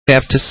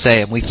have to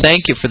say. And we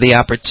thank you for the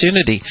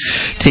opportunity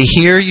to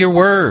hear your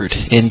word.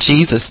 In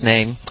Jesus'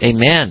 name,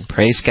 amen.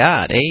 Praise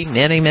God.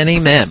 Amen, amen,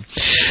 amen.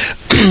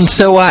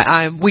 So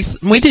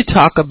we did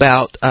talk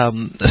about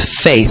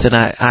faith, and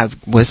I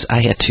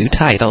had two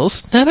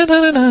titles.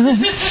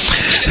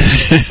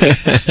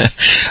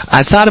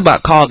 I thought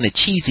about calling it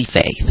Cheesy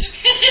Faith.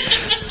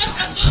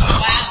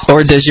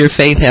 Or does your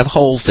faith have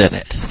holes in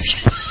it?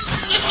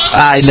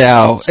 I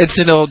know. It's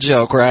an old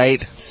joke, right?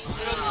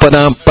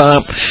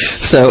 Ba-dum-bum.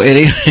 So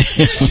anyway,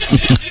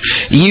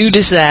 you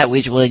decide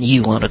which one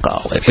you want to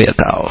call it. We'll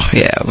call.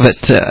 Yeah. But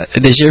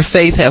does your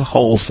faith have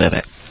holes in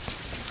it?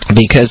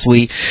 Because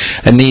we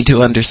need to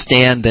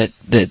understand that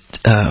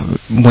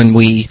when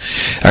we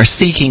are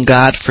seeking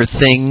God for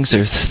things,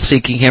 or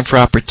seeking Him for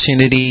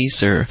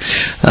opportunities, or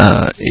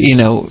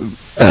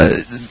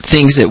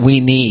things that we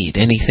need,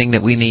 anything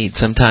that we need,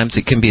 sometimes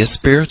it can be a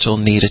spiritual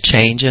need, a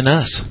change in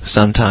us.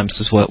 Sometimes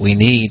is what we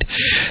need,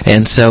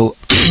 and so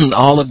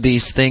all of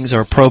these things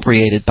are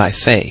appropriated by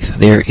faith.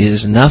 There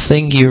is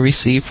nothing you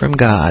receive from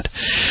God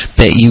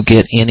that you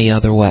get any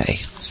other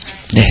way.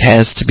 It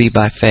has to be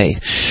by faith.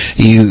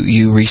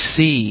 You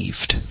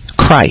received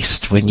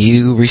Christ. When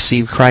you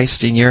received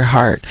Christ in your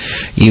heart,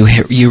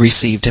 you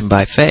received Him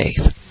by faith.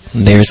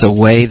 And there's a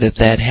way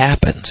that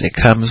happens. It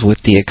comes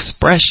with the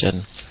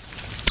expression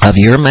of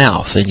your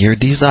mouth and your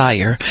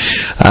desire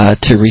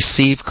to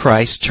receive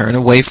Christ, turn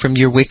away from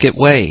your wicked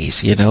ways,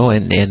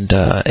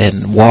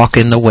 and walk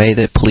in the way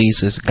that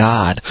pleases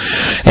God.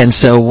 And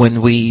so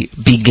when we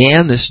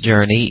began this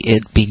journey,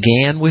 it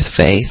began with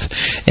faith,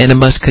 and it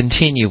must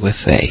continue with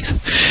faith.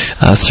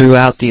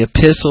 Throughout the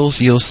epistles,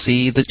 you'll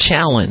see the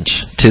challenge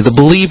to the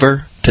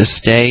believer to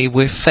stay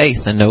with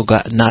faith and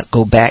not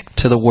go back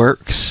to the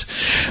works.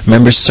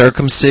 Remember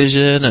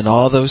circumcision and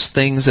all those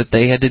things that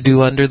they had to do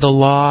under the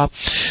law?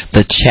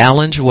 The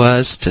challenge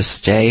was to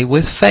stay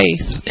with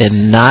faith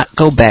and not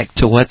go back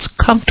to what's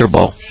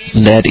comfortable.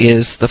 That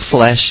is the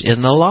flesh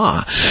in the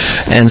law.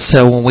 And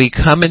so when we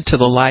come into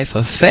the life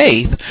of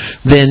faith,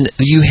 then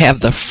you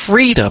have the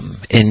freedom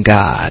in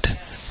God.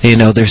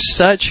 There's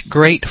such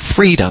great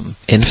freedom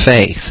in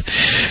faith.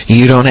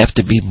 You don't have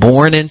to be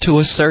born into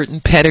a certain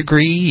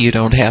pedigree. You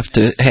don't have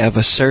to have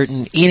a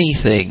certain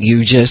anything.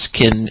 You just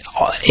can,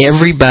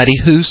 everybody,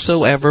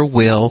 whosoever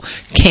will,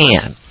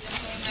 can.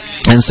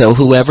 And so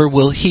whoever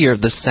will hear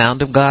the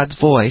sound of God's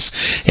voice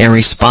and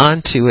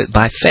respond to it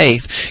by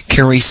faith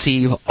can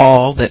receive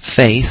all that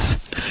faith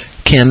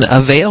can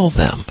avail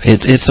them.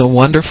 It's a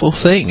wonderful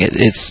thing.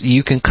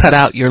 You can cut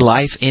out your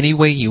life any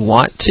way you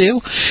want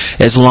to,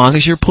 as long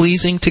as you're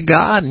pleasing to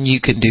God, and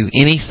you can do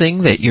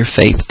anything that your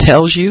faith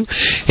tells you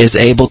is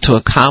able to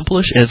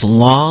accomplish, as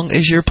long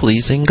as you're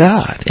pleasing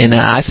God. And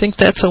I think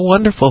that's a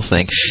wonderful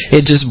thing.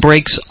 It just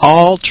breaks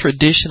all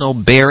traditional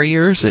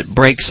barriers. It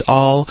breaks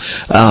all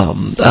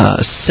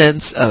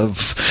sense of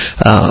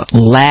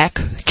lack,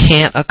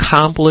 can't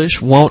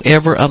accomplish, won't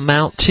ever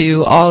amount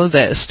to, all of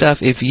that stuff.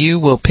 If you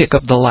will pick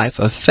up the life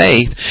of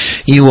faith,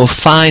 you will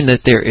find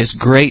that there is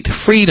great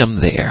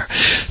freedom there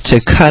to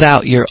cut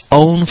out your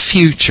own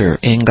future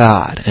in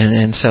God.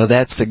 And so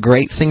that's the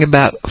great thing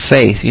about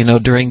faith.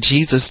 During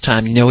Jesus'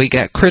 time, he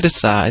got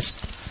criticized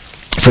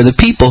for the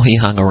people he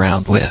hung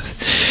around with.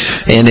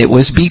 And it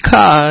was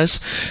because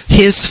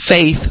his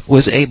faith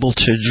was able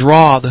to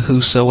draw the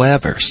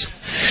whosoevers.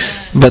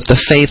 But the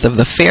faith of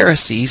the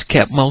Pharisees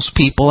kept most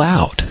people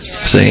out.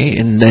 See?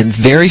 And then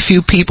very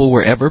few people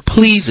were ever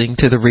pleasing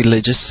to the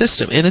religious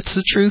system. And it's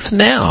the truth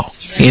now.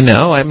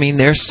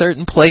 There's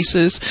certain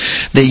places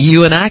that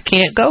you and I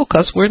can't go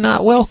because we're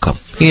not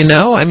welcome.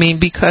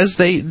 Because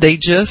they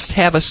just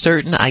have a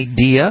certain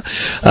idea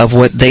of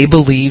what they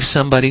believe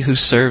somebody who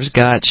serves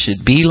God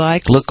should be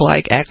like, look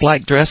like, act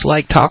like, dress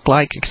like, talk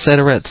like,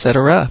 etc.,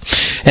 etc.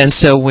 And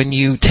so when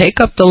you take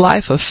up the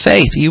life of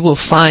faith, you will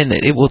find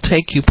that it will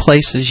take you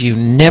places you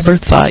never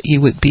thought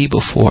you would be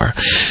before,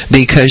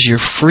 because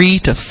you're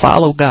free to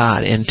follow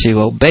God and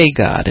to obey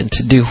God and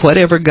to do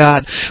whatever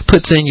God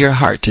puts in your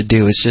heart to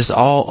do. It's just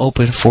all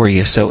open for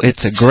you. So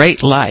it's a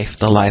great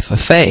life, the life of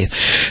faith.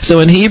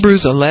 So in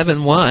Hebrews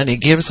 11:1,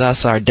 it gives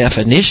us our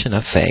definition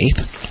of faith,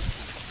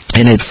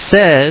 and it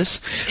says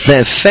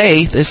that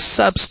faith is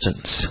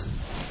substance.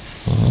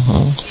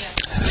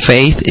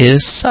 Faith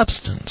is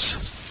substance.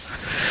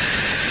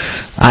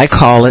 I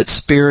call it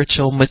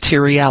spiritual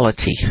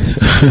materiality,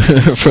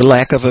 for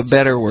lack of a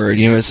better word.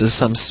 It's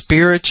some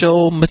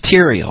spiritual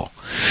material.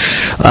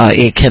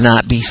 It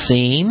cannot be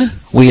seen.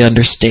 We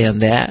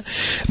understand that.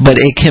 But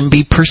it can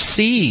be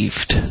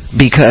perceived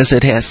because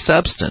it has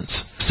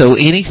substance. So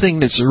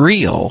anything that's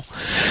real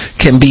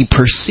can be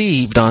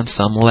perceived on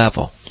some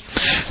level.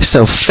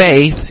 So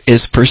faith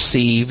is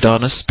perceived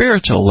on a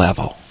spiritual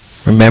level.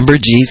 Remember,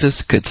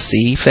 Jesus could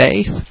see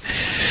faith.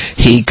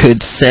 He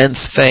could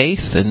sense faith,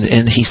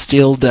 and he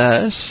still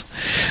does.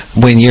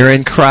 When you're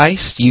in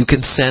Christ, you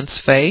can sense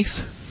faith.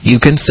 You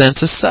can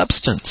sense a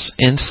substance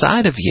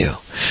inside of you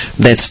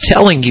that's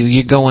telling you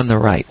you're going the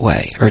right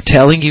way, or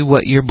telling you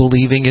what you're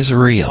believing is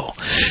real.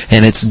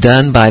 And it's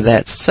done by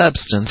that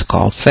substance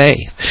called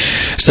faith.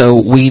 So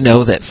we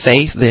know that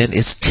faith then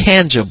is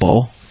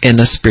tangible in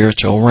the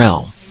spiritual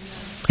realm.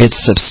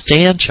 It's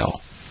substantial.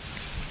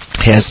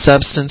 It has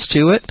substance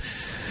to it,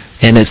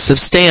 and it's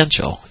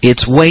substantial.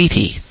 It's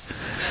weighty,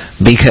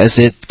 because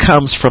it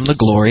comes from the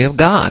glory of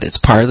God. It's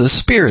part of the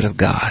Spirit of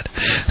God.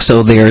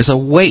 So there's a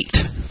weight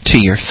to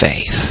your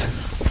faith.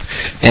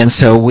 And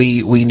so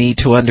we need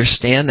to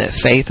understand that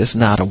faith is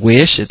not a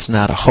wish, it's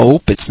not a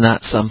hope, it's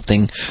not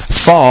something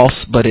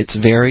false, but it's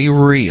very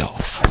real.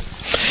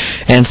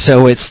 And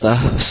so it's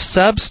the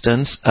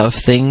substance of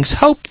things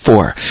hoped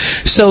for.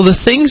 So the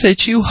things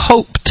that you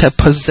hope to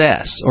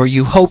possess or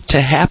you hope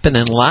to happen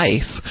in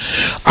life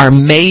are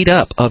made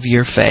up of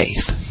your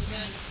faith.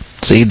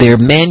 See, they're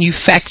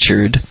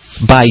manufactured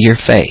by your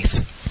faith.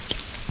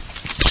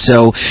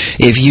 So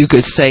if you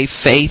could say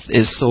faith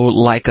is so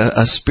like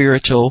a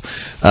spiritual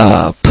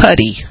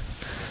putty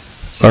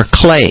or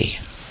clay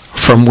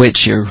from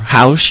which your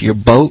house, your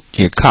boat,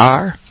 your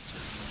car,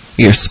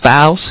 your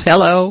spouse,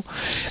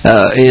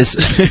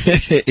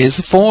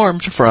 is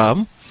formed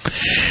from,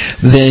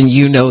 then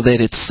you know that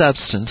it's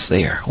substance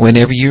there.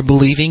 Whenever you're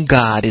believing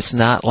God, it's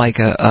not like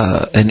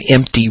an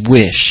empty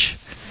wish.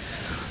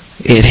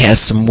 It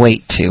has some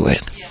weight to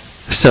it.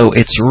 So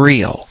it's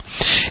real.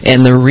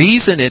 And the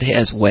reason it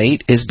has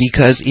weight is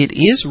because it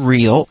is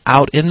real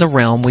out in the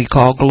realm we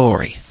call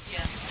glory.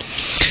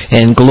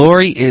 And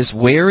glory is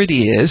where it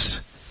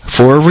is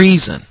for a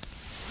reason.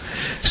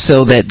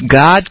 So that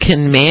God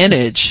can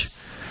manage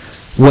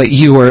what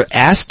you are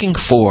asking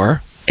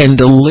for and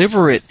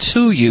deliver it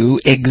to you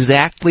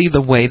exactly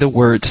the way the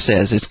Word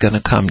says it's going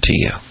to come to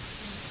you.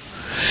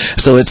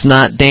 So it's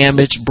not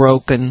damaged,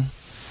 broken,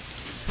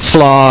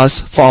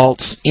 flaws,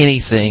 faults,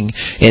 anything.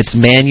 It's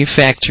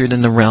manufactured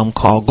in the realm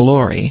called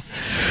glory,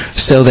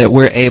 so that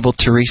we're able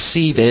to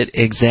receive it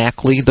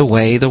exactly the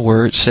way the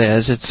Word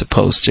says it's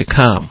supposed to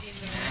come.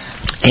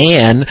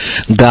 And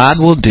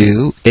God will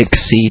do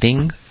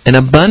exceeding and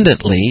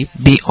abundantly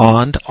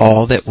beyond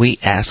all that we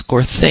ask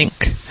or think.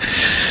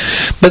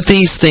 But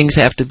these things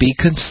have to be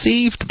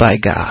conceived by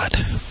God.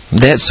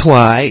 That's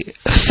why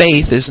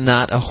faith is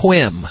not a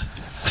whim.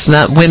 It's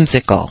not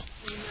whimsical.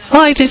 Oh,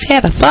 I just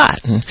had a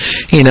thought, and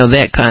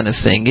that kind of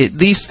thing.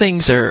 These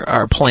things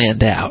are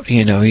planned out.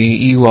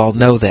 You all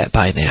know that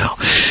by now,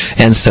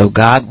 and so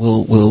God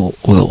will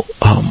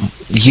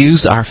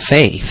use our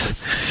faith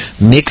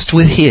mixed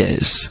with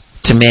His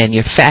to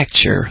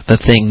manufacture the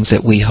things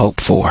that we hope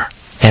for,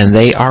 and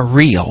they are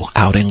real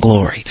out in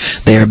glory.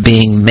 They are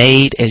being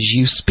made as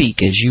you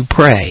speak, as you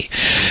pray,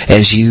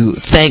 as you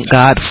thank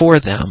God for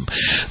them.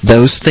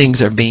 Those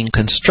things are being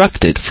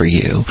constructed for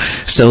you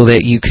so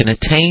that you can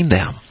attain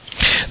them.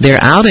 They're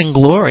out in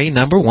glory,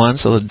 number one,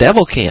 so the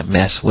devil can't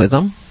mess with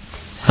them.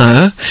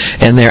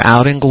 And they're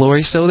out in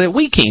glory so that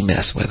we can't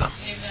mess with them.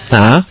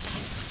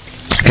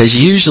 Because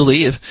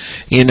usually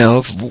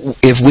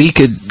if we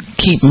could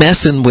keep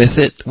messing with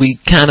it, we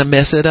kind of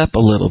mess it up a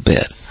little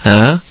bit.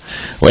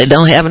 Well, it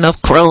don't have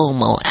enough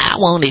chrome on. I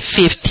wanted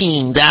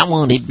 15s. I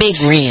wanted big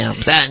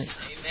rims.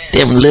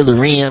 Them little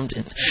rims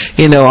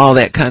and all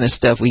that kind of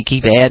stuff we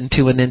keep adding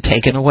to and then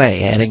taking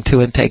away, adding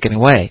to and taking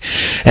away.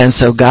 And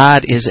so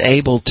God is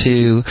able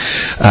to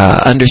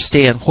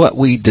understand what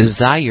we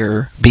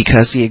desire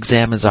because He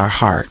examines our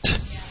heart.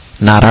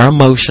 Not our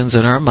emotions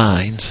and our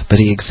minds,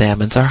 but He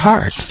examines our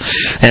heart.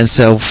 And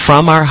so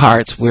from our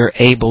hearts we're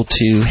able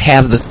to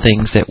have the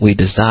things that we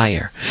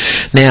desire.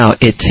 Now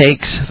it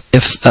takes,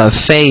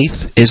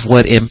 faith is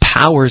what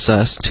empowers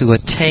us to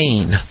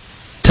attain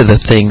to the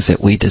things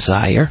that we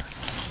desire,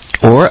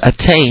 or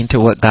attain to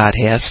what God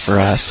has for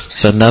us.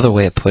 It's another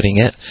way of putting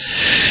it.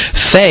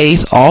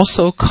 Faith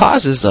also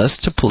causes us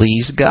to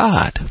please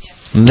God.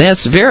 And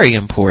that's very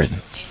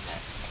important.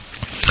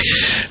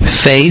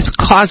 Faith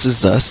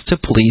causes us to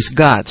please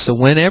God. So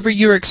whenever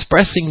you're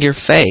expressing your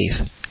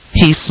faith,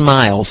 He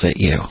smiles at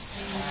you.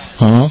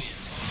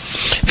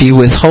 If you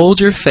withhold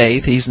your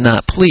faith, He's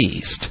not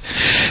pleased.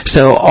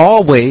 So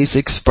always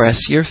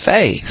express your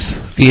faith.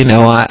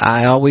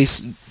 I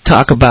always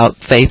talk about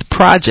faith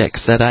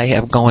projects that I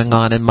have going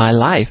on in my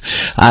life.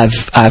 I've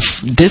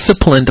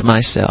disciplined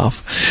myself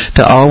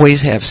to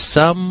always have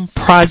some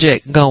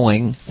project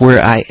going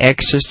where I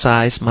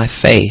exercise my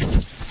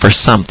faith for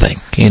something.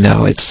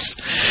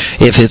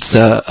 If it's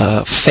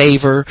a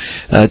favor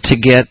to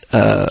get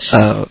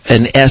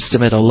an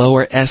estimate, a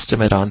lower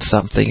estimate on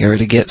something, or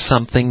to get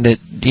something that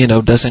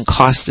doesn't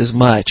cost as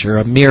much, or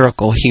a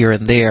miracle here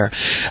and there,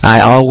 I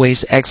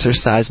always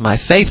exercise my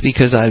faith,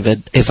 because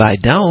if I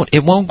don't,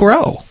 it won't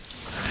grow.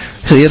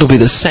 So it'll be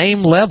the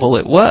same level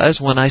it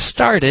was when I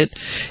started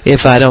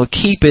if I don't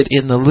keep it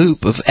in the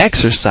loop of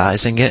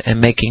exercising it and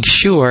making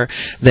sure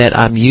that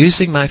I'm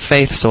using my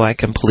faith so I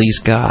can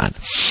please God.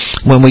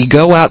 When we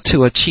go out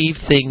to achieve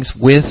things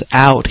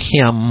without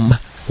Him,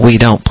 we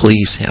don't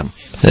please Him.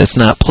 It's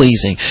not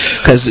pleasing,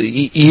 because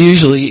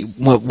usually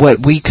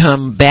what we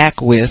come back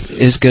with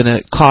is going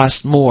to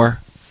cost more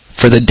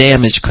for the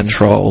damage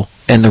control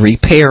and the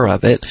repair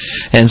of it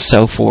and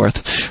so forth,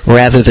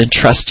 rather than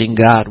trusting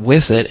God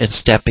with it and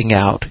stepping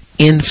out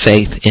in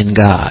faith in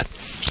God.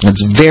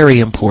 It's very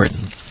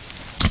important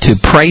to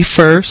pray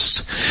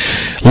first,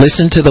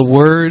 listen to the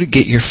Word,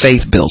 get your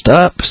faith built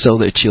up so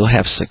that you'll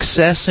have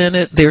success in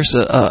it. There's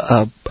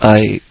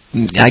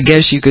I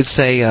guess you could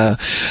say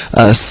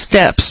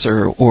steps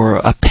or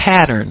a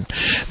pattern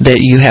that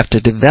you have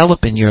to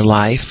develop in your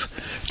life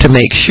to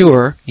make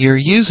sure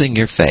you're using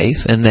your faith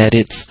and that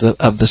it's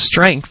of the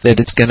strength that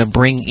it's going to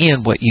bring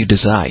in what you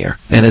desire,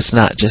 and it's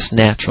not just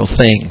natural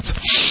things.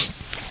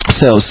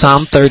 So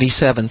Psalm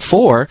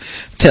 37:4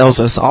 tells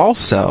us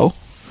also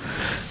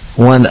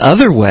one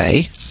other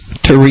way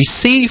to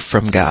receive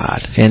from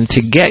God and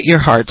to get your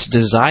heart's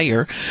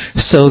desire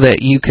so that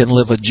you can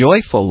live a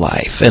joyful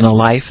life and a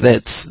life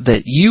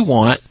that you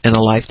want and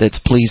a life that's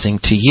pleasing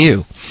to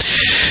you.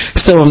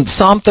 So in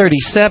Psalm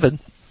 37,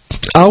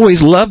 I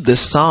always love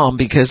this psalm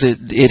because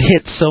it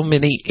hits so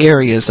many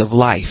areas of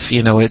life.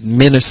 You know, it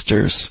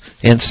ministers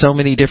in so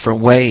many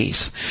different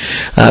ways.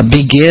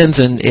 Begins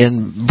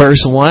in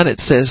verse 1, it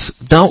says,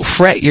 "Don't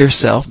fret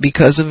yourself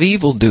because of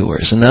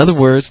evildoers." In other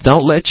words,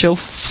 don't let your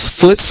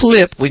foot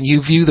slip when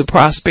you view the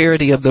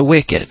prosperity of the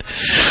wicked,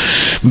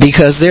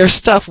 because their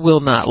stuff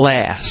will not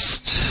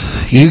last.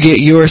 You get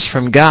yours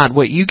from God.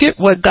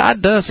 What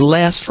God does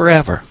lasts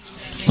forever.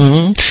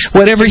 Mm-hmm.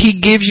 Whatever He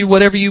gives you,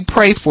 whatever you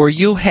pray for,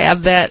 you'll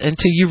have that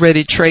until you're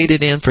ready to trade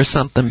it in for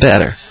something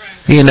better.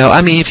 You know,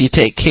 I mean, if you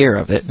take care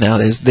of it. Now,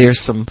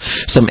 there's some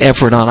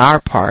effort on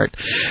our part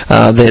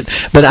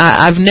but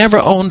I've never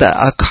owned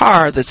a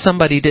car that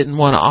somebody didn't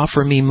want to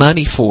offer me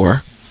money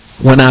for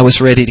when I was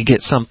ready to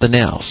get something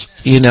else.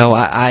 You know,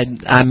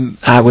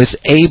 I was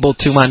able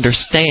to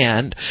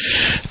understand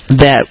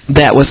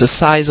that was a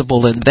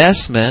sizable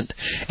investment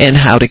and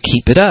how to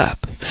keep it up.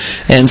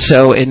 And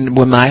so,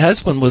 when my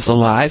husband was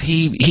alive,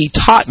 he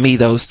taught me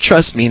those.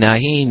 Trust me, now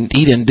he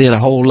didn't did a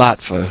whole lot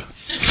for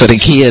the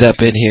kid up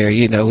in here.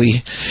 You know,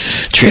 he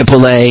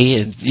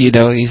AAA, and you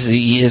know,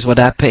 he is what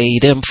I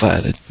paid him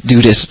for to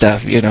do this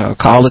stuff. You know,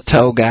 call a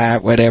tow guy,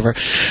 whatever.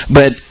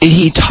 But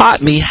he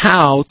taught me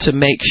how to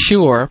make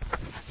sure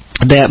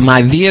that my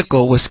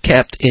vehicle was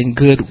kept in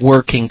good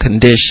working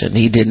condition.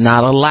 He did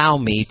not allow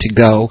me to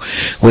go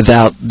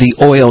without the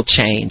oil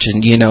change,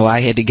 and you know,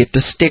 I had to get the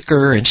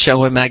sticker and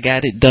show him I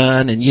got it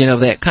done, and you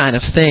know, that kind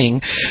of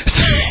thing.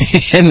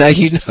 And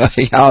you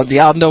know,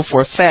 y'all know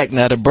for a fact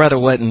now the brother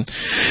wasn't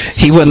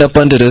up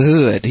under the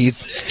hood. He'd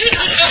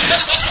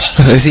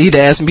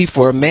ask me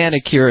for a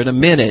manicure in a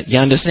minute. You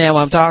understand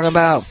what I'm talking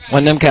about?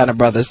 One of them kind of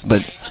brothers,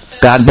 but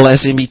God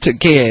bless him, he took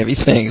care of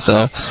everything.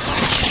 So.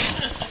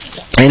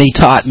 And he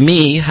taught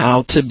me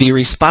how to be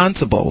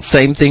responsible.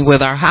 Same thing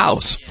with our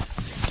house.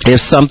 If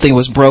something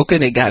was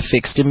broken, it got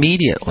fixed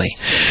immediately.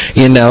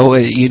 You know,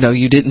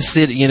 you didn't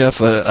sit, you know,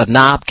 if a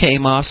knob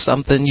came off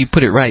something, you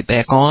put it right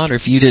back on, or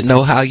if you didn't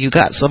know how, you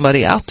got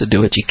somebody out to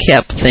do it. You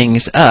kept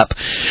things up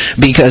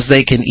because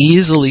they can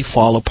easily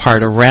fall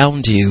apart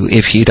around you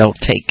if you don't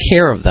take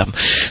care of them.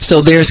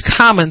 So there's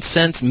common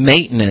sense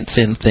maintenance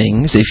in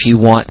things if you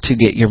want to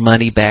get your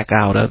money back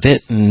out of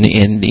it,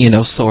 and you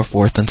know, so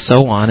forth and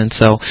so on. And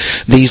so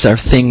these are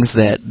things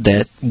that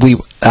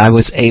I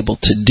was able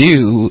to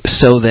do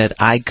so that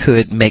I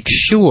could make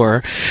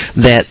sure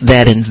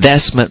that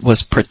investment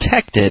was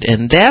protected.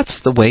 And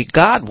that's the way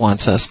God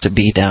wants us to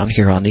be down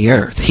here on the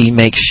earth. He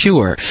makes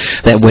sure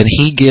that when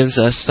He gives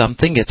us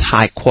something, it's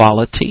high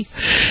quality,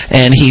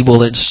 and He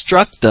will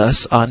instruct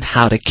us on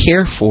how to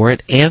care for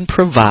it and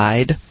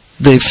provide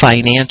the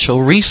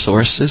financial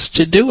resources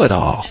to do it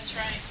all.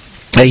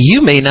 Now,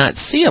 you may not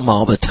see them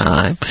all the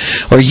time,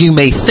 or you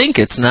may think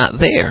it's not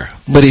there.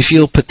 But if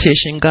you'll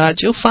petition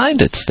God, you'll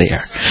find it's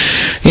there.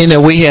 You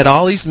know, we had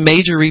all these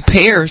major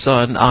repairs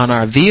on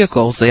our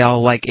vehicles. They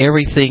all, like,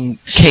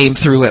 everything came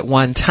through at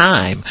one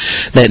time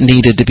that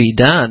needed to be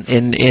done.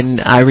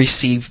 And I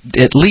received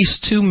at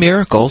least 2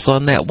 miracles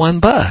on that one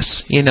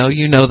bus. You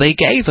know, they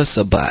gave us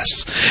a bus,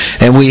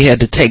 and we had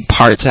to take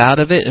parts out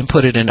of it and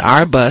put it in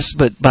our bus.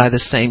 But by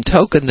the same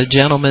token, the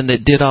gentleman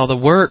that did all the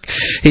work,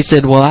 he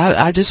said, well,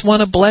 I just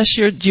want to bless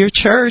your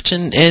church,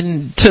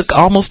 and took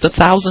almost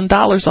 $1,000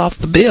 off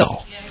the bill.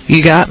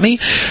 You got me?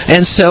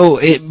 And so,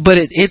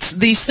 it's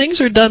these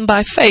things are done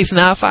by faith.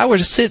 Now, if I were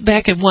to sit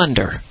back and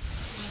wonder,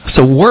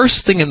 so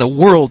worst thing in the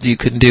world you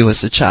can do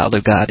as a child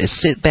of God is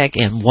sit back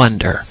and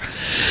wonder,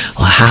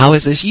 well, how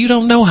is this? You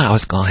don't know how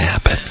it's going to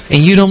happen,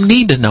 and you don't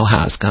need to know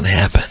how it's going to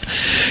happen,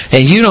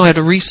 and you don't have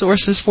the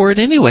resources for it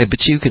anyway.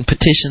 But you can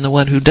petition the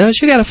one who does.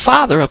 You got a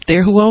Father up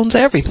there who owns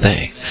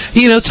everything.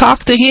 You know,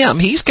 talk to Him.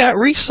 He's got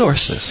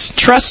resources.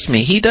 Trust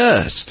me, He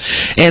does,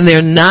 and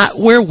they're not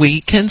where we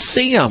can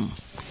see them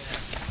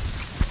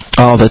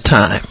all the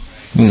time.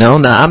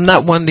 No, I'm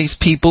not one of these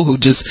people who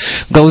just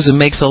goes and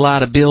makes a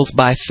lot of bills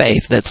by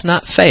faith. That's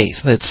not faith.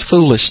 That's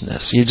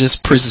foolishness. You're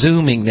just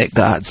presuming that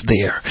God's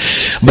there.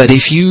 But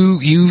if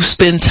you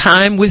spend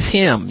time with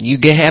Him, you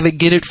get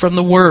it from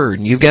the Word.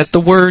 You've got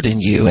the Word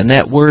in you, and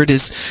that Word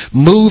is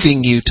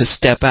moving you to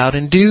step out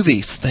and do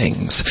these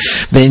things.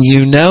 Then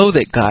you know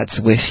that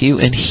God's with you,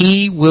 and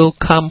He will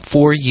come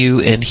for you,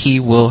 and He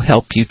will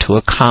help you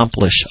to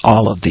accomplish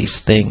all of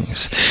these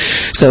things.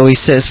 So He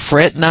says,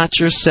 fret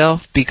not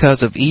yourself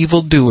because of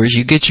evil doers.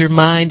 You get your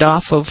mind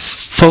off of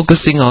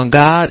focusing on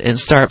God and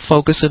start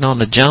focusing on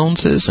the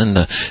Joneses and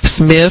the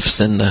Smiths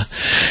and the,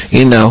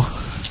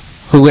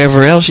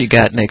 whoever else you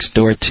got next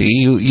door to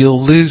you,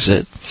 you'll lose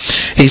it.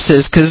 He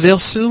says, because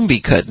they'll soon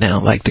be cut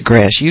down like the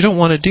grass. You don't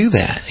want to do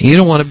that. You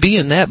don't want to be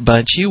in that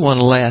bunch. You want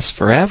to last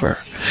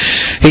forever.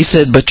 He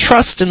said, but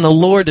trust in the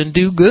Lord and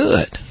do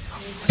good.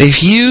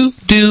 If you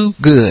do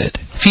good,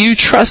 if you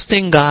trust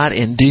in God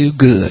and do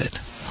good,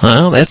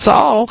 well, that's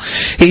all.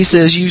 He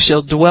says, you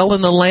shall dwell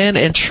in the land,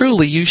 and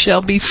truly you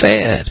shall be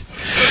fed.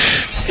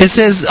 It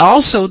says,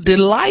 also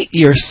delight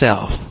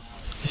yourself.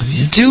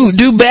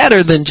 Do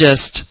better than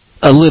just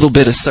a little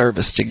bit of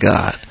service to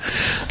God.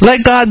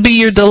 Let God be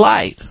your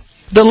delight.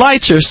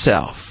 Delight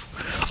yourself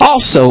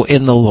also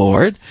in the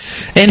Lord,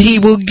 and He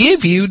will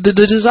give you the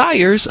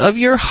desires of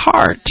your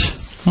heart.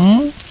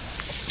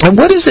 And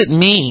what does it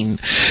mean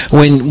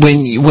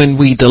when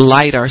we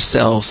delight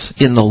ourselves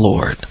in the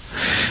Lord?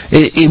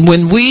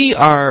 When we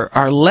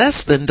are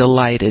less than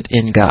delighted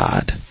in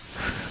God,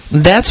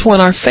 that's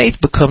when our faith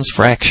becomes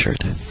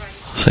fractured.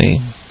 See?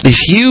 If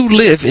you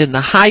live in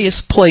the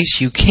highest place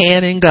you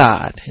can in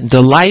God, and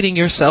delighting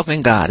yourself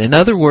in God, in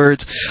other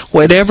words,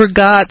 whatever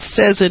God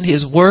says in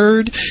His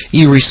Word,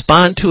 you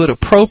respond to it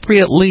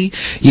appropriately,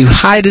 you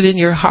hide it in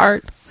your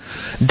heart.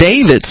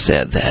 David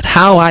said that,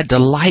 how I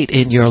delight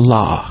in your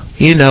law.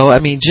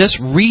 Just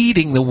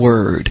reading the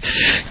Word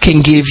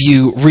can give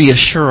you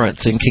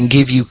reassurance and can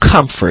give you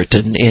comfort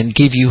and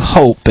give you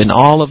hope and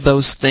all of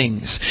those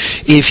things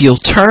if you'll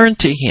turn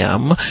to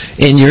Him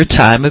in your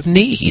time of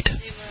need.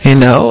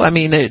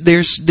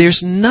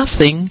 There's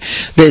nothing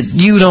that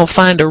you don't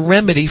find a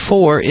remedy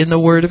for in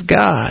the Word of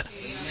God.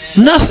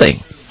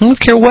 Nothing. I don't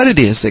care what it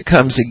is that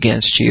comes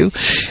against you.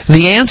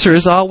 The answer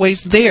is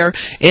always there,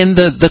 and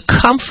the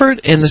comfort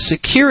and the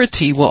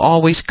security will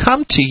always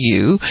come to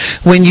you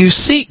when you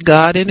seek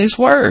God in His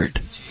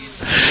Word.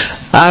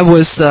 I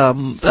was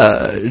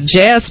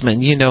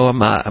Jasmine,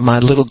 my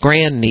little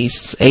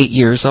grandniece, 8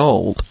 years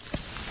old.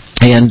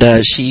 And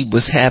she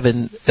was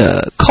having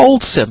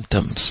cold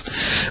symptoms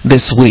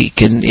this week,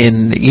 and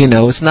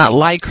it's not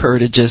like her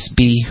to just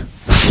be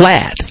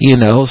flat,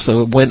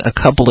 so it went a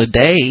couple of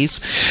days,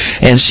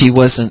 and she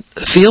wasn't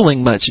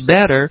feeling much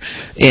better,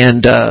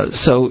 and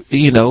so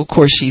of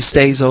course she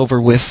stays over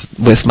with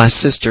my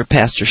sister,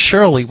 Pastor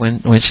Shirley,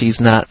 when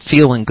she's not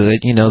feeling good.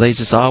 They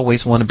just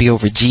always want to be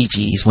over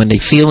Gigi's. When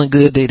they're feeling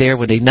good, they're there.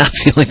 When they're not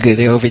feeling good,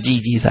 they're over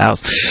Gigi's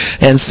house.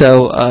 And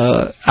so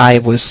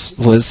I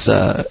was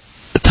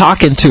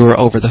talking to her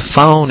over the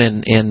phone,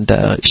 and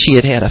she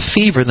had a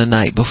fever the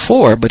night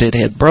before, but it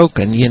had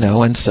broken,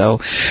 and so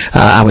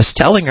I was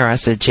telling her, I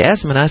said,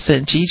 Jasmine, I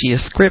sent Gigi a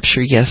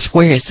scripture. Yes,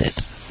 where is it?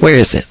 Where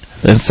is it?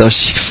 And so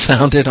she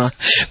found it on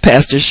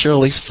Pastor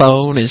Shirley's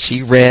phone, and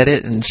she read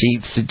it, and she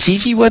said,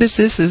 Gigi, what is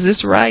this? Is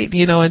this right?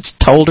 And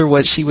told her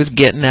what she was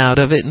getting out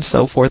of it, and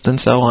so forth and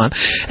so on.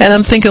 And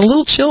I'm thinking,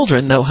 little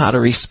children know how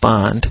to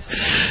respond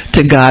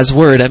to God's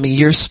Word.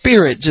 Your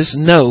spirit just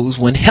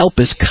knows when help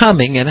is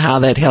coming and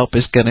how that help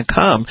is going to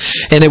come.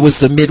 And it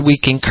was the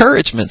midweek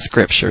encouragement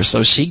scripture.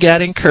 So she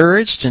got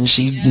encouraged, and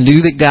she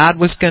knew that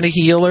God was going to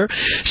heal her.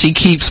 She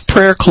keeps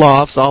prayer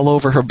cloths all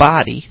over her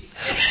body.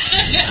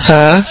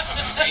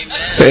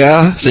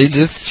 Yeah, she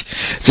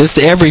just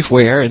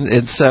everywhere,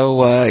 and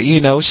so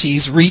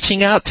she's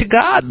reaching out to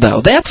God,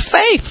 though. That's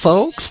faith,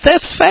 folks.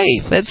 That's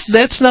faith.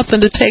 That's nothing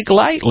to take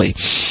lightly.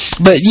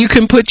 But you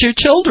can put your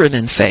children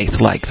in faith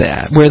like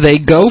that, where they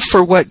go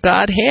for what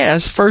God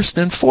has first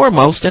and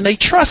foremost, and they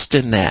trust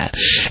in that.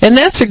 And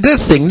that's a good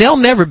thing. They'll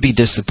never be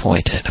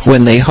disappointed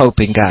when they hope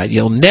in God.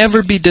 You'll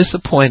never be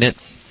disappointed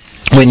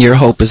when your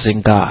hope is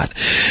in God.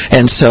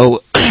 And so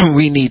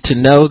we need to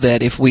know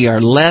that if we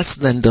are less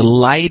than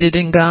delighted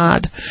in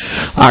God,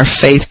 our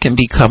faith can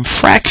become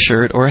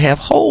fractured or have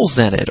holes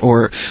in it,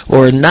 or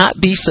not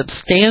be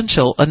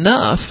substantial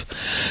enough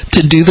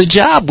to do the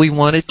job we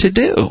want it to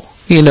do.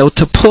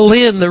 To pull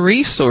in the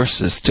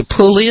resources, to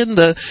pull in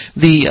the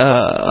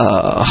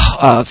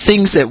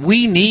things that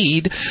we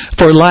need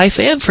for life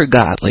and for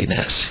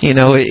godliness.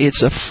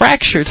 It's a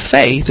fractured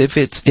faith if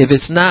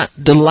it's not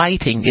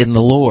delighting in the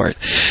Lord.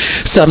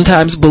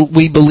 Sometimes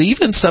we believe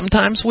and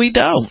sometimes we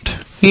don't.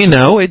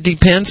 It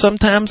depends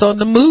sometimes on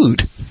the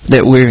mood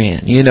that we're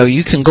in.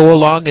 You can go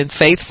along in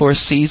faith for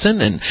a season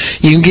and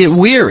you can get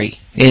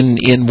weary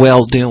in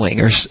well-doing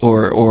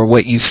or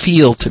what you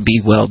feel to be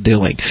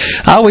well-doing.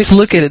 I always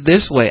look at it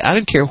this way. I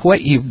don't care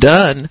what you've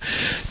done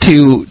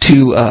to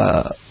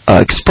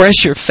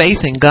express your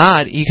faith in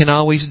God, you can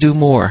always do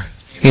more.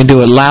 You can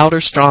do it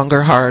louder,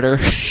 stronger, harder.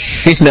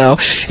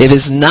 If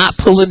it's not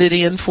pulling it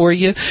in for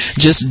you,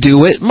 just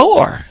do it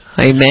more.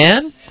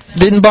 Amen.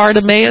 Didn't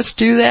Bartimaeus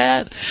do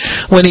that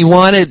when he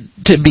wanted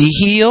to be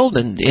healed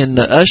and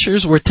the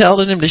ushers were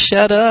telling him to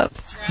shut up?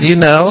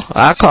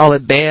 I call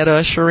it bad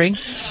ushering.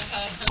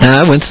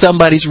 When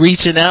somebody's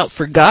reaching out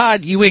for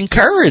God, you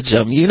encourage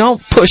them. You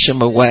don't push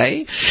them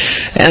away.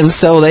 And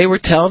so they were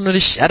telling them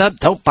to shut up.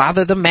 Don't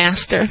bother the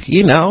master.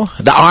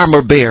 The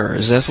armor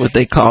bearers. That's what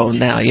they call them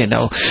now.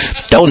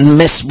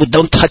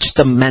 Don't touch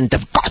the man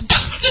of God.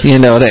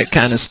 That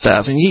kind of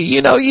stuff. And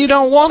you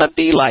don't want to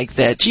be like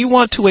that. You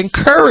want to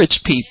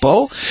encourage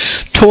people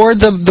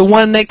toward the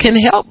one that can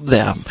help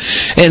them.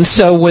 And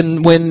so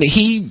when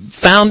he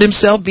found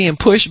himself being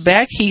pushed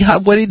back,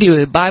 what did he do?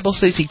 The Bible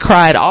says he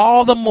cried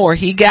all the more.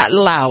 He got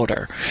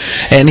louder.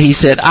 And he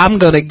said, I'm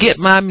going to get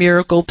my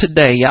miracle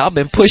today. Y'all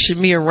been pushing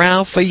me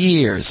around for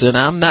years, and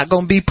I'm not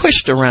going to be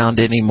pushed around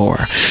anymore.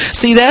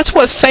 See, that's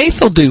what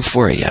faith will do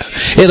for you.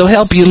 It'll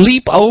help you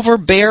leap over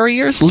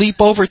barriers,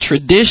 leap over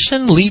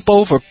tradition, leap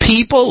over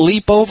people,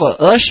 leap over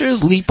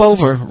ushers, leap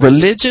over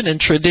religion and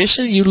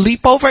tradition. You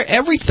leap over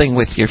everything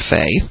with your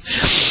faith.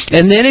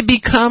 And then it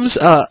becomes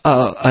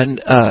an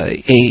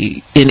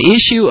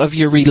issue of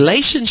your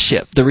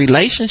relationship, the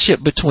relationship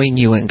between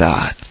you and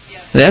God.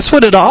 That's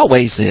what it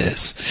always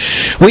is.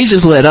 We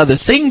just let other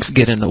things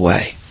get in the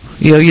way.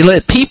 You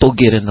let people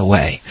get in the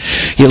way.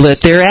 You let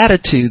their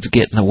attitudes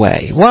get in the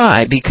way.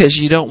 Why? Because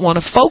you don't want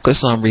to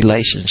focus on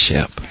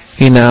relationship.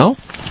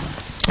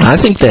 I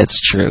think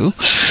that's true.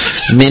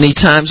 Many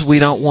times we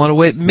don't want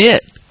to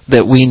admit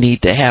that we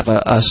need to have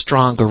a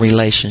stronger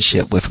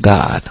relationship with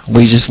God.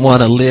 We just want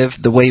to live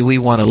the way we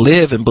want to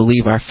live and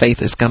believe our faith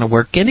is going to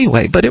work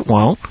anyway, but it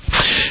won't.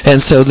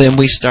 And so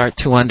then we start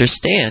to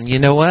understand, you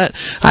know what?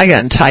 I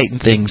got to tighten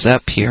things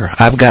up here.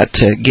 I've got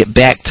to get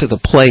back to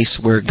the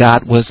place where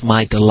God was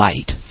my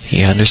delight.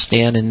 You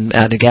understand? And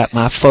I got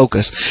my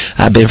focus.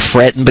 I've been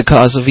fretting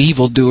because of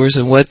evildoers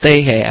and what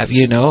they have,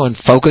 and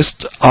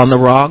focused on the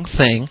wrong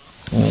thing.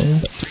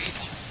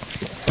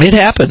 It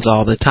happens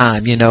all the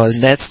time, and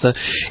that's the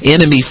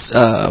enemy's,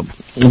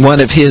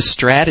 one of his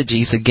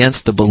strategies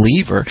against the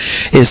believer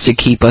is to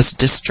keep us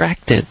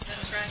distracted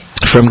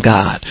from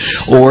God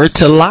or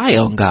to lie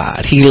on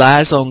God. He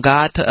lies on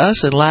God to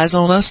us and lies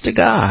on us to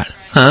God.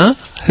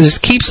 This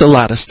keeps a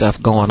lot of stuff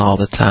going all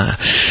the time.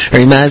 It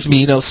reminds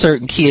me,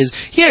 certain kids.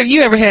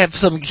 You ever have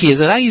some kids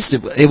that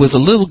it was a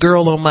little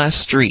girl on my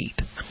street.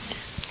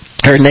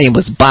 Her name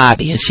was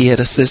Bobby, and she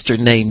had a sister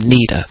named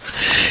Nita.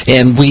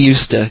 And we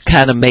used to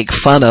kind of make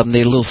fun of them.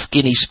 They're little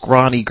skinny,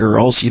 scrawny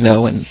girls,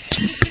 and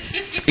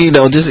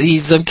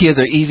some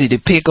kids are easy to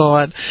pick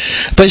on.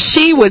 But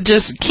she would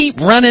just keep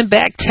running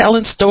back,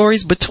 telling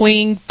stories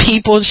between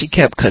people. She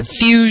kept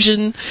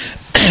confusion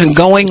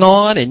going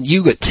on, and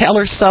you would tell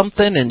her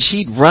something, and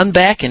she'd run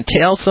back and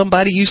tell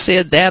somebody you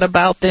said that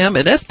about them,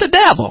 and that's the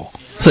devil.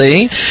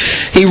 See?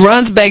 He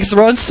runs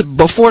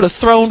before the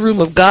throne room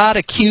of God,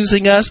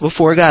 accusing us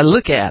before God.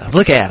 Look at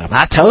him.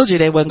 I told you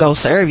they wasn't going to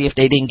serve you if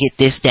they didn't get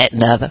this, that,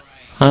 and the other.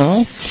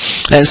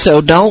 And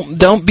so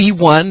don't be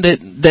one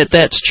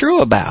that's true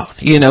about.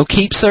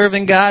 Keep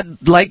serving God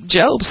like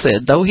Job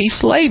said, though he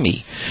slay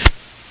me.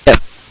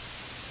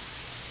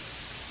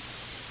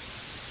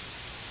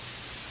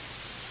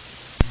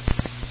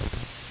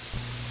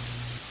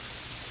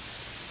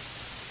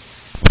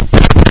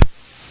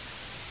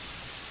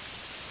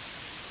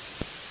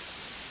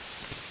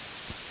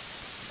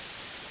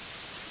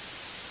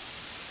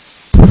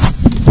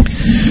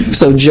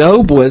 So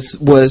Job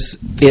was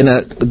in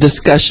a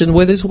discussion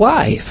with his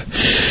wife.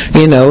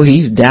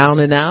 He's down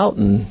and out,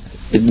 and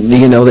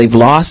they've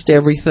lost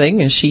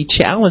everything, and she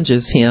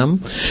challenges him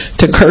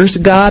to curse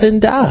God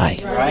and die.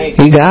 Right.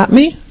 You got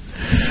me?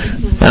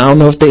 I don't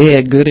know if they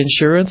had good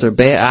insurance or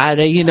bad.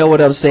 You know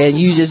what I'm saying?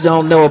 You just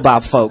don't know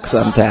about folks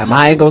sometimes.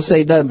 I ain't going to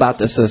say nothing about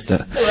the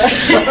sister.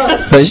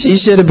 But she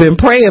should have been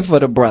praying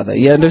for the brother.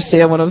 You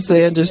understand what I'm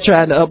saying? Just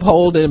trying to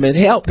uphold him and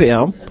help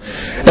him.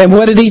 And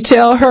what did he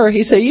tell her?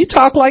 He said, you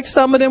talk like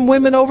some of them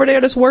women over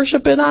there that's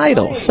worshiping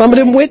idols. Some of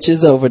them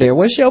witches over there.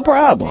 What's your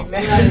problem?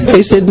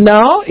 He said,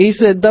 no. He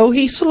said, though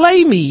he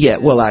slay me,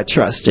 yet will I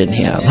trust in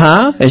him.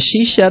 And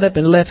she shut up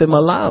and left him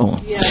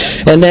alone.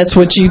 And that's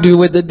what you do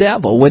with the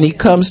devil. When he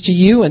comes to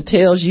you and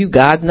tells you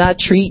God's not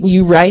treating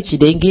you right, you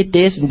didn't get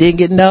this and didn't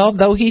get no,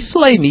 though he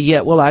slay me,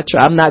 yet will I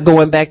try. I'm not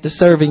going back to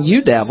serving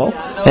you, devil.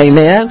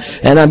 Amen.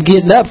 And I'm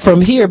getting up from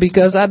here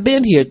because I've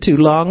been here too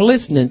long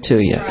listening to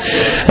you.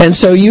 And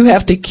so you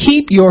have to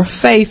keep your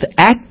faith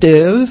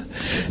active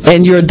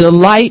and your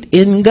delight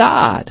in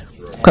God,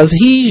 because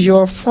he's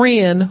your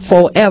friend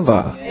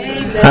forever.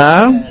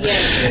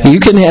 You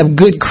can have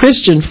good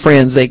Christian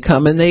friends. They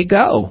come and they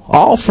go.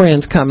 All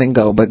friends come and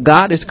go. But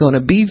God is going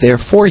to be there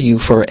for you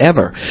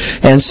forever.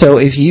 And so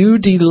if you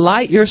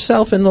delight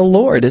yourself in the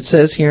Lord, it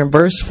says here in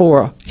verse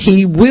 4,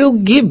 he will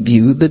give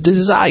you the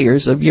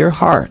desires of your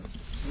heart.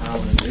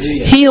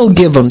 He'll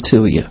give them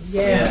to you.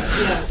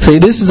 See,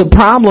 this is a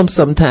problem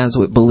sometimes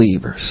with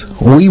believers.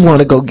 We want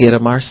to go get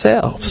them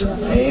ourselves.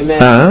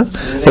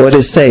 What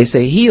does it say?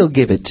 Say, He'll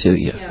give it to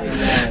you.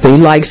 He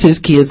likes His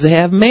kids to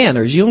have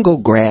manners. You don't go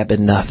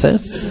grabbing nothing.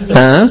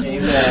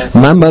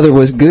 My mother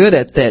was good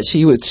at that.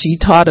 She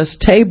taught us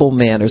table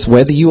manners.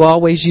 Whether you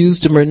always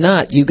used them or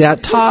not, you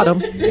got taught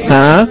them.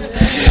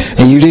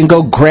 And you didn't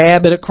go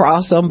grab it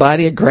across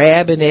somebody and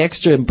grabbing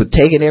extra and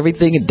taking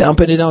everything and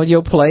dumping it on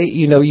your plate.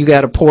 You know, you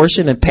got a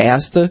portion and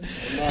pass the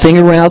thing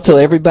around till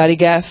everybody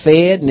got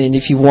fed. And then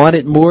if you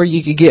wanted more,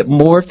 you could get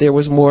more if there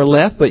was more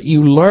left. But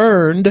you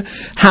learned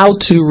how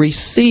to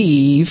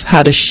receive,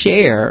 how to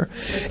share,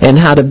 and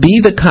how to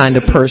be the kind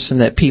of person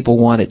that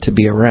people wanted to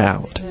be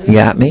around. You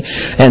got me?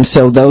 And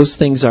so those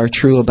things are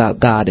true about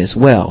God as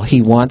well.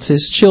 He wants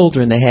His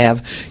children to have,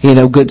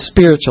 good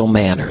spiritual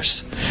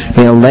manners.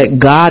 Let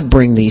God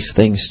bring these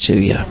things to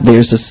you.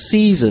 There's a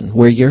season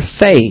where your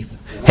faith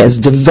has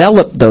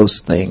developed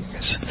those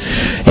things.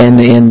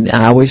 And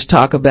I always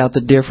talk about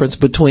the difference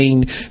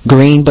between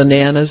green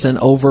bananas and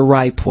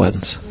overripe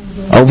ones.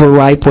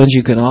 Overripe ones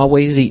you can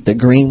always eat. The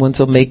green ones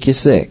will make you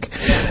sick.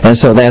 And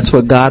so that's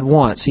what God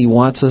wants. He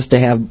wants us to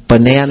have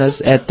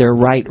bananas at their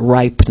right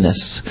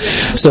ripeness.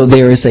 So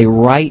there is a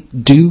right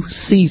due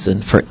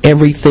season for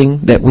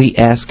everything that we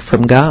ask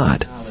from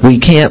God. We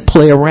can't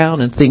play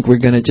around and think we're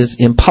going to just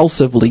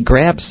impulsively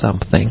grab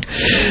something,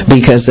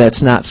 because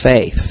that's not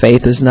faith.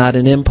 Faith is not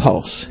an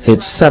impulse.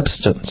 It's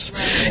substance.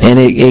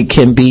 And it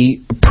can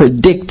be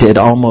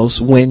predicted almost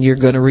when you're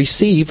going to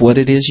receive what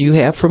it is you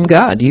have from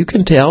God. You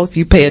can tell if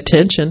you pay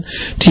attention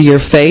to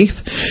your faith.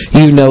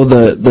 You know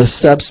the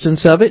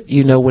substance of it.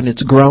 You know when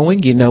it's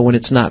growing. You know when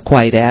it's not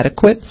quite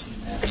adequate.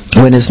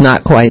 When it's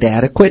not quite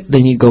adequate,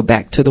 then you go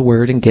back to the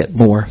Word and get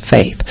more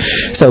faith.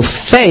 So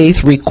faith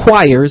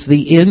requires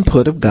the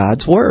input of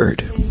God's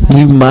Word.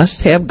 You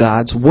must have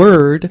God's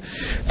Word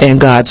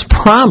and God's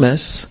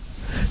promise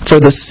for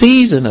the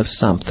season of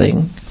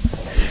something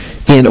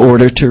in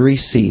order to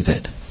receive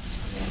it.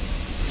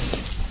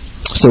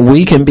 So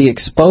we can be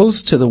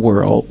exposed to the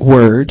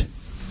Word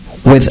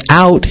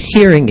without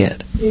hearing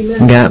it.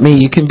 Amen. Got me?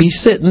 You can be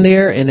sitting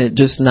there and it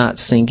just not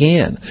sink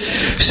in.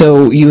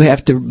 So you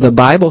have to, the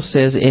Bible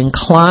says,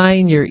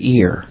 incline your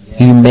ear.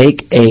 You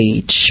make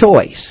a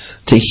choice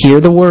to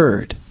hear the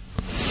Word.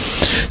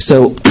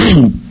 So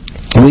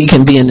we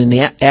can be in an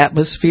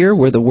atmosphere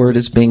where the Word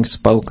is being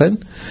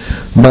spoken,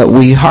 but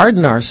we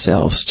harden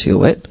ourselves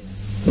to it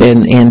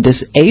and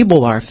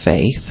disable our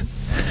faith,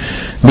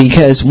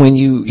 because when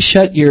you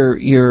shut your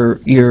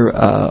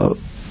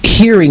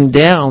hearing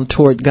down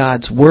toward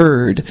God's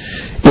Word,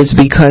 it's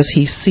because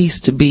He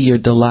ceased to be your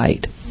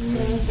delight.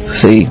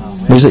 See,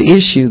 there's an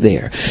issue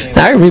there.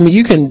 Now, I remember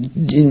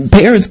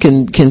parents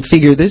can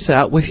figure this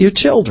out with your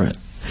children.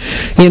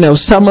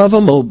 Some of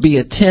them will be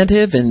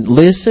attentive and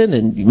listen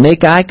and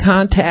make eye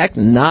contact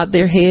and nod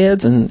their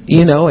heads and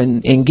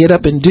get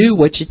up and do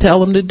what you tell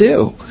them to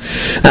do.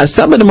 Now,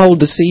 some of them old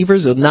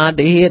deceivers will nod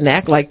their head and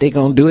act like they're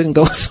going to do it and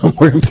go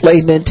somewhere and play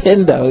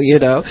Nintendo,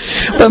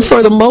 But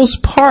for the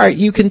most part,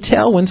 you can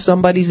tell when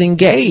somebody's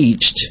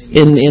engaged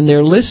in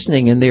their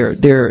listening, and they've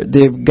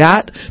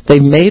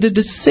made a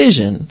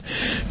decision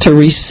to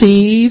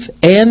receive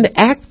and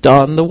act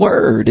on the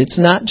Word. It's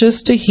not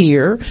just to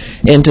hear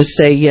and to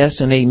say yes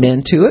and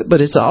amen to it,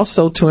 but it's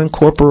also to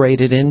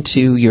incorporate it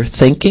into your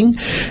thinking,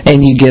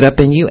 and you get up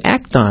and you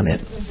act on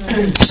it.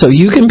 So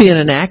you can be in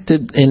an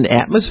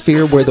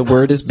atmosphere where the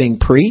Word is being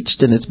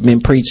preached, and it's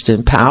been preached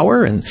in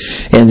power, and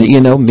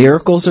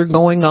miracles are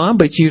going on,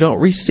 but you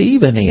don't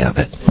receive any of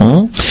it.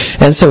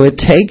 And so it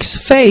takes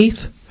faith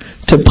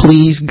to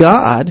please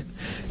God.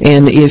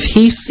 And if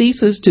He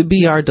ceases to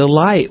be our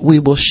delight, we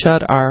will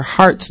shut our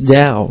hearts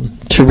down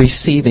to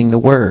receiving the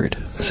Word.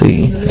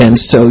 See? And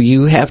so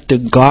you have to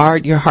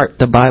guard your heart,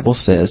 the Bible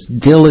says,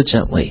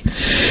 diligently,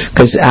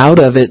 because out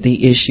of it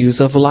the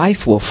issues of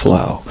life will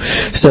flow.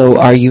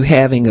 So are you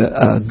having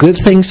good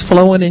things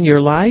flowing in your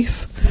life?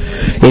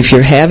 If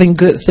you're having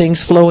good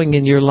things flowing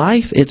in your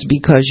life, it's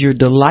because you're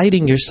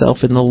delighting yourself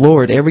in the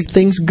Lord.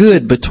 Everything's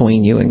good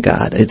between you and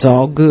God. It's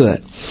all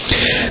good.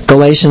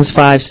 Galatians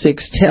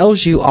 5:6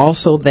 tells you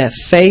also that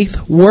faith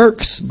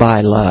works by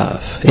love.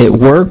 It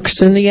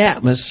works in the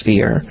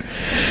atmosphere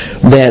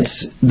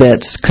that's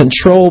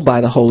controlled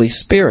by the Holy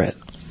Spirit.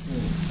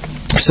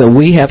 So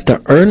we have to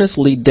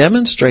earnestly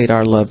demonstrate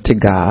our love to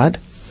God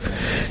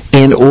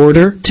in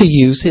order to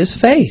use His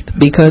faith,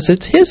 because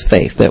it's His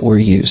faith that we're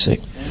using.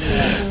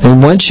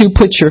 And once you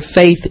put your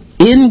faith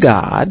in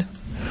God,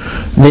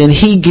 then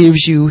He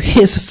gives you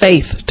His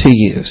faith to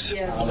use.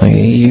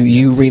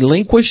 You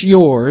relinquish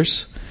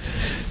yours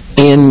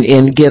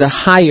and get a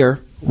higher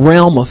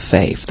realm of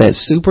faith, that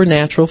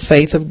supernatural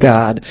faith of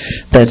God,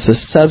 that's the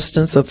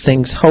substance of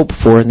things hoped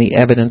for and the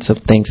evidence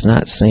of things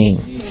not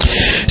seen.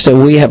 So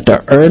we have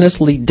to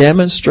earnestly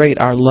demonstrate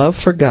our love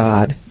for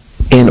God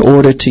in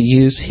order to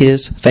use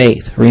His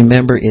faith.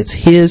 Remember, it's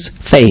His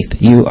faith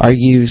you are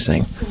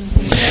using.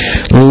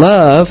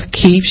 Love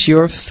keeps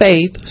your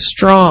faith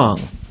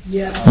strong.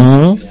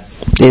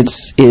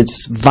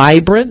 It's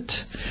vibrant.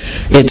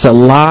 It's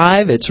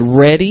alive. It's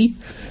ready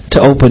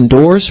to open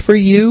doors for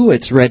you.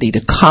 It's ready to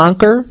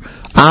conquer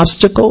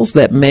obstacles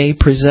that may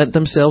present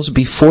themselves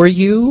before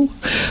you.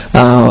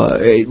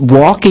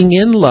 Walking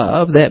in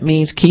love, that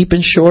means keeping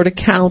short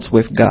accounts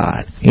with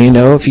God.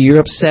 If you're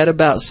upset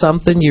about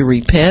something, you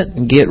repent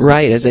and get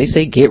right. As they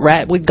say, get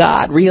right with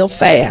God real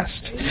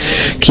fast.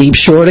 Keep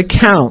short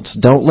accounts.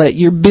 Don't let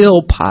your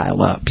bill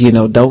pile up.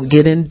 Don't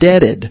get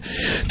indebted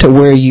to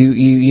where you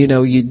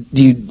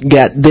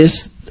got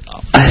this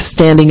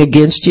standing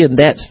against you and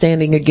that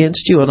standing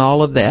against you and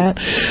all of that.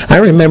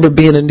 I remember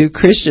being a new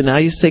Christian. I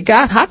used to say,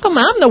 God, how come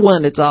I'm the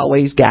one that's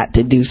always got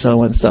to do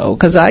so and so?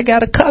 Because I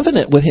got a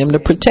covenant with Him to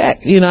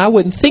protect. I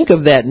wouldn't think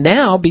of that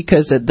now,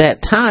 because at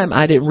that time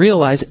I didn't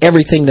realize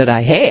everything that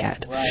I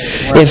had.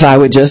 Right. If I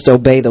would just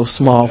obey those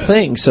small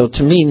things. So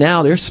to me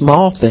now they're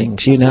small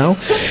things, and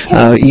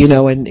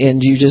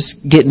you just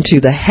get into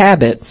the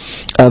habit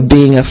of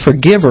being a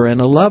forgiver and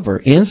a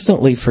lover,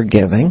 instantly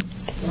forgiving,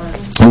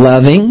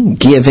 loving,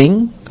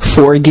 giving,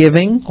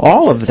 forgiving,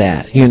 all of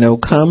that,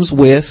 comes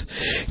with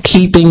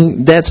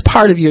keeping, that's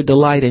part of your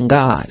delight in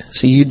God.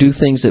 So you do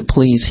things that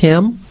please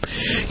Him.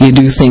 You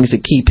do things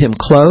that keep Him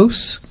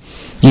close.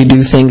 You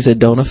do things that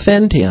don't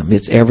offend Him.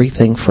 It's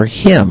everything for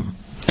Him.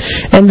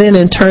 And then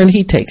in turn,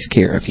 He takes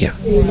care of you.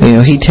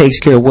 He takes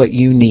care of what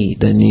you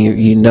need. And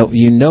you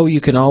know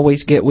you can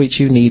always get what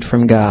you need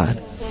from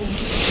God.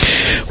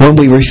 When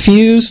we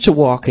refuse to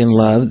walk in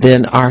love,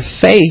 then our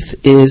faith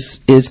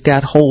is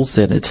got holes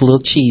in it. It's a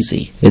little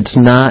cheesy. It's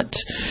not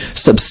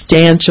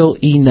substantial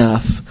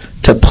enough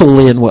to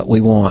pull in what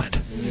we want.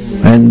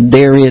 And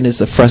therein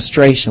is the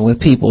frustration with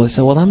people who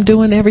say, well, I'm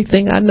doing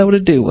everything I know to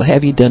do. Well,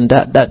 have you done ...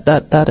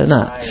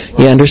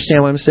 You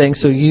understand what I'm saying?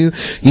 So you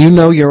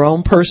know your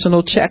own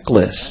personal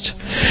checklist.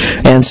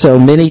 And so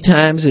many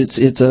times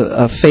it's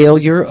a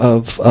failure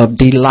of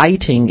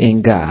delighting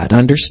in God,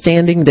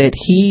 understanding that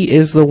He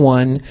is the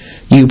one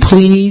you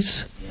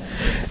please,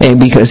 and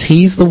because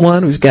He's the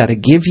one who's got to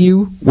give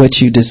you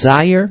what you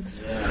desire,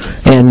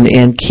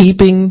 and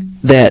keeping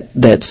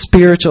that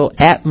spiritual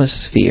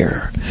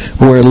atmosphere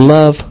where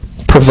love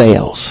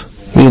prevails.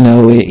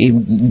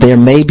 There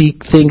may be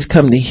things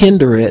come to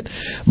hinder it,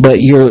 but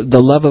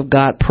the love of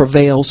God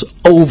prevails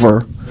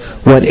over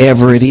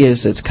whatever it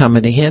is that's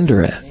coming to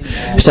hinder it.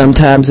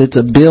 Sometimes it's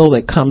a bill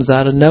that comes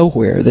out of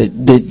nowhere that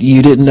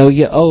you didn't know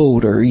you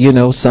owed, or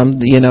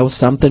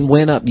something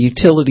went up,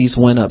 utilities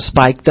went up,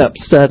 spiked up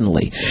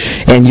suddenly,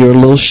 and you're a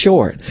little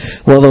short.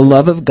 Well, the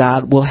love of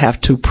God will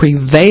have to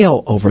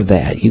prevail over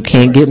that. You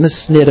can't get in a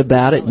snit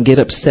about it and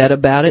get upset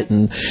about it.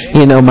 And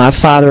my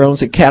father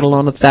owns a cattle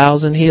on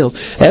 1,000 hills.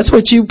 That's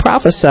what you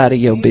prophesy to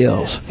your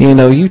bills.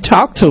 You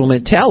talk to them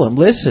and tell them,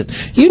 listen,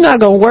 you're not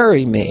gonna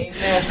worry me,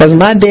 because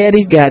my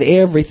daddy's got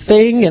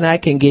everything, and I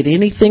can get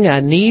anything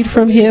I need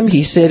from Him.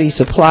 He said He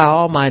supply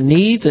all my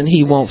needs, and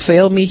He won't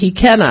fail me. He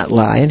cannot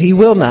lie, and He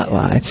will not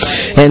lie.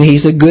 And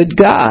He's a good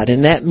God,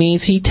 and that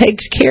means He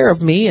takes care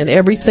of me and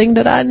everything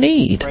that I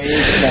need.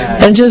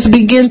 And just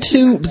begin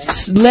to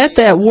let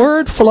that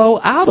word flow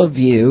out of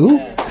you,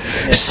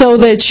 so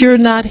that you're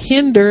not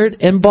hindered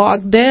and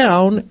bogged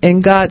down,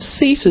 and God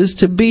ceases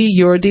to be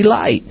your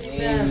delight.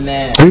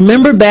 Amen.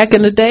 Remember back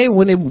in the day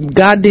when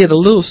God did a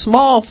little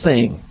small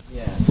thing.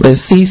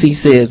 As Cece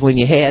says, when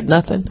you had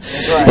nothing.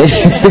 Right.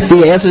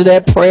 He answered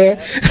that prayer,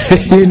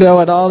 and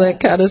all that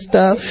kind of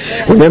stuff.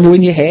 Remember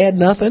when you had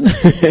nothing?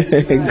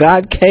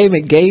 God came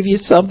and gave you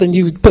something.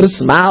 You put a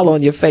smile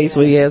on your face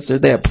when He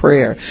answered that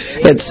prayer,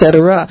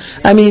 etc.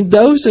 I mean,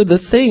 those are the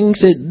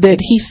things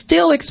that He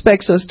still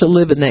expects us to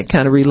live in, that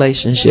kind of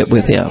relationship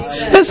with Him.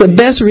 That's the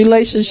best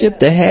relationship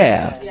to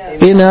have.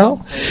 I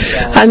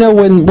know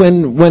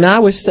when I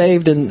was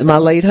saved and my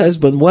late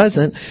husband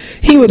wasn't,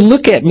 he would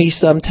look at me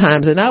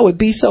sometimes and I would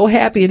be so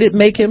happy and it'd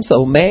make him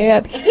so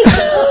mad.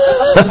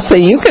 So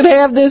you could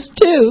have this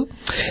too.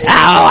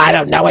 Oh, I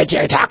don't know what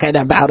you're talking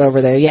about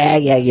over there. Yeah.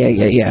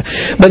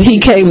 But he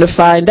came to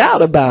find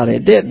out about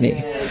it, didn't he?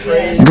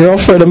 A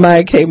girlfriend of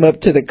mine came up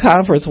to the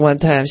conference one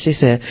time. She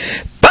said,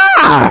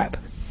 Bob,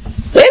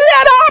 isn't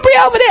that Aubrey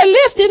over there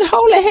lifting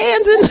holy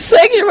hands in the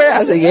sanctuary?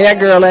 I said, yeah,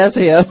 girl, that's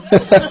him.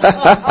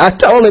 I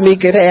told him he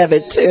could have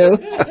it too.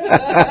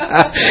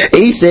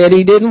 He said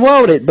he didn't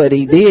want it, but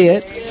he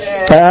did.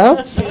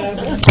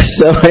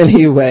 So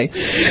anyway,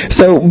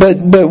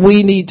 but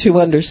we need to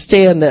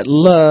understand that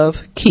love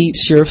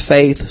keeps your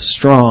faith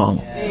strong.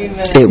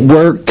 Amen. It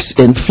works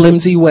in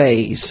flimsy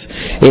ways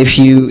if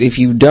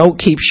you don't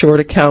keep short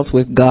accounts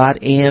with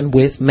God and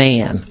with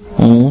man.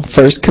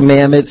 First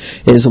commandment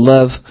is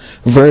love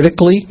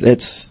vertically,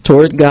 that's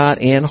toward God,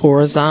 and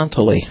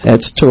horizontally,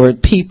 that's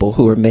toward people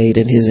who are made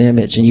in His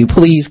image, and you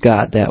please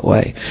God that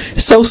way.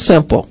 So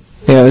simple.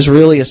 It's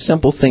really a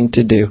simple thing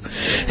to do.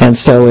 And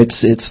so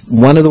it's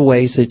one of the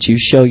ways that you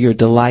show your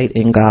delight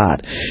in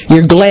God.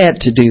 You're glad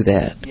to do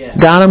that.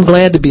 God, I'm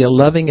glad to be a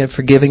loving and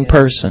forgiving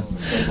person.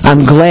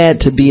 I'm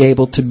glad to be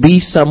able to be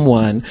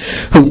someone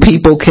who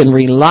people can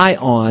rely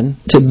on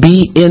to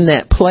be in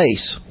that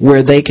place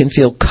where they can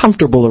feel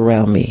comfortable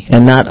around me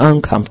and not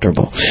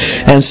uncomfortable.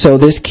 And so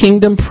this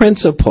kingdom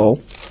principle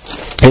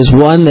is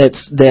one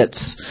that's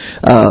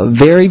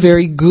very,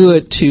 very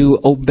good to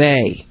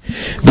obey,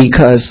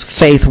 because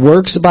faith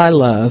works by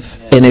love,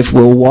 and if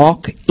we'll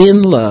walk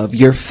in love,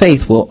 your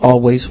faith will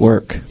always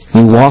work.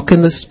 You walk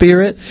in the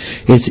Spirit,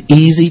 it's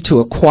easy to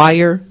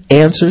acquire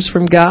answers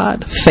from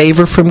God,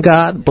 favor from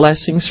God,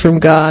 blessings from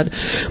God.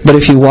 But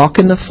if you walk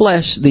in the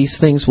flesh, these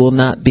things will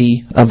not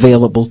be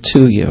available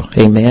to you.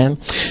 Amen?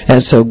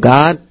 And so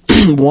God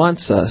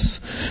wants us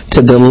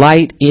to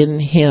delight in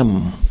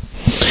Him.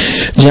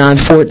 John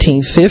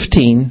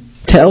 14:15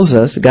 tells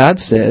us, God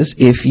says,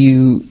 if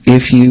you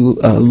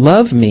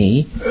love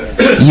me,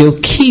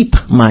 you'll keep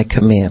my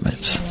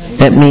commandments.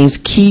 That means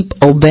keep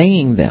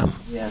obeying them.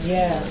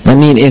 I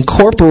mean,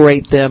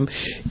 incorporate them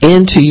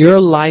into your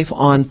life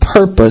on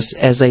purpose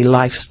as a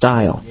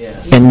lifestyle,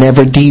 and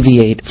never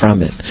deviate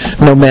from it.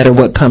 No matter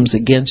what comes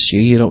against you,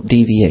 you don't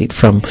deviate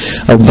from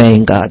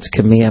obeying God's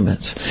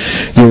commandments.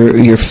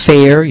 You're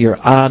fair,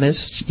 you're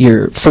honest,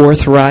 you're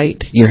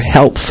forthright, you're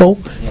helpful,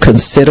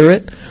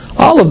 considerate.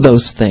 All of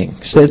those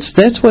things.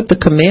 That's what the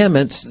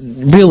commandments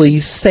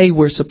really say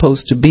we're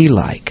supposed to be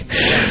like.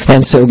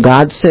 And so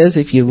God says,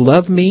 if you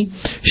love me,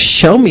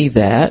 show me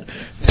that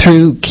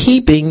through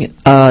keeping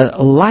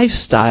a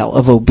lifestyle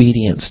of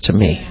obedience to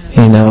me.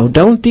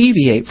 Don't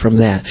deviate from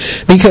that.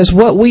 Because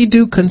what we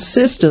do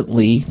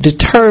consistently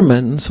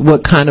determines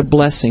what kind of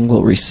blessing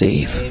we'll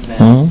receive.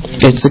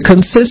 It's the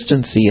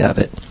consistency of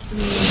it.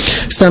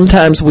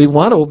 Sometimes we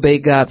want to obey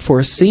God for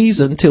a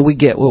season till we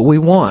get what we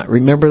want.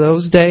 Remember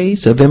those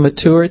days of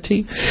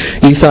immaturity?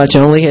 You thought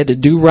you only had to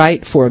do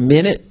right for a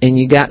minute and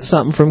you got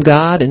something from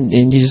God, and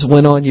you just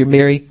went on your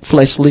merry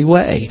fleshly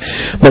way.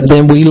 But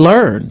then we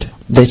learned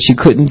that you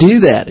couldn't do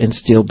that and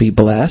still be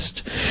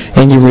blessed.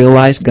 And you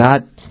realized,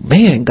 God,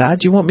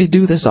 you want me to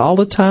do this all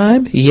the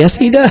time? Yes,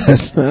 He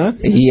does.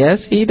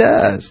 Yes, He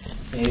does.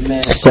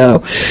 Amen. So,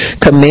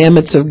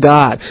 commandments of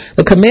God.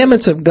 The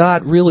commandments of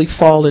God really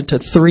fall into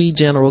three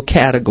general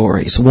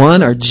categories.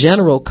 One are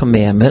general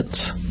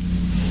commandments,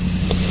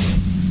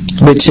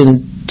 which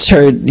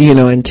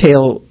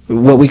entail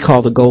what we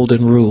call the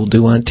golden rule: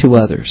 do unto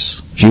others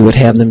as you would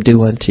have them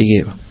do unto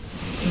you.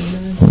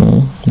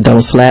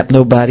 Don't slap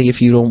nobody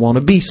if you don't want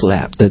to be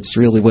slapped. That's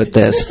really what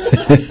that's.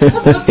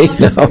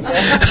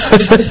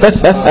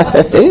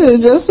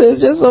 It's just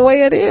the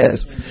way it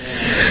is.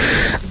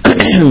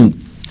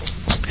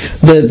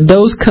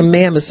 Those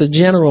commandments, the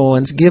general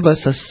ones, give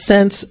us a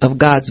sense of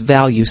God's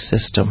value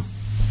system.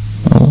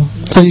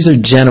 So these are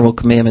general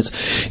commandments.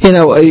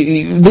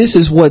 This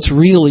is what's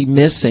really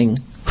missing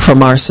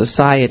from our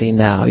society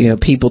now.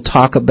 People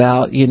talk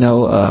about,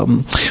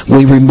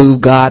 we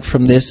remove God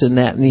from this and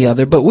that and the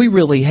other, but we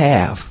really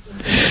have.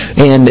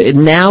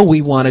 And now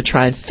we want to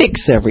try and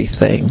fix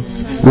everything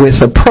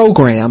with a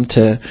program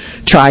to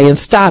try and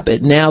stop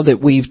it. Now that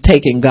we've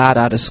taken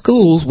God out of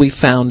schools, we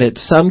found that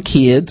some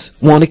kids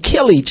want to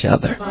kill each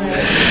other.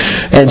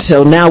 And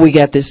so now we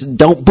got this,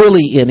 don't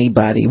bully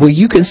anybody. Well,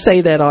 you can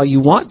say that all you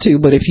want to,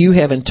 but if you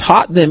haven't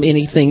taught them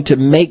anything to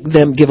make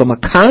them, give them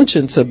a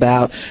conscience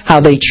about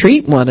how they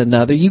treat one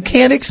another, you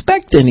can't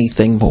expect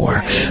anything more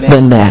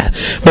than that.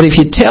 But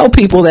if you tell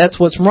people that's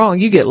what's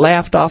wrong, you get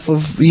laughed off of,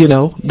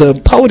 the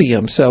podium.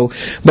 So,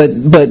 but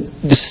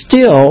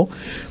still,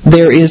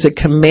 there is a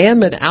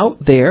commandment out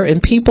there,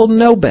 and people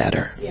know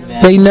better.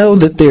 They know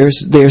that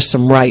there's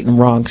some right and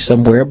wrong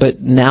somewhere,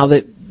 but now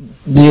that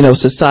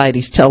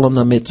society's telling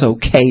them it's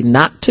okay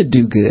not to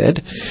do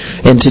good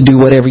and to do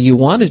whatever you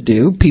want to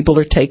do, people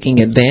are taking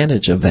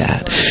advantage of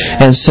that.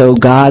 And so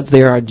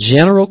there are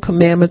general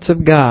commandments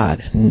of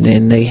God,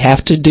 and they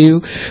have to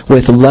do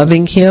with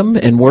loving Him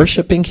and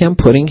worshiping Him,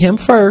 putting Him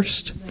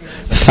first,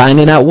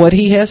 finding out what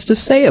He has to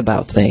say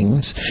about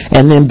things,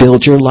 and then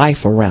build your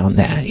life around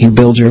that. You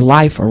build your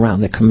life around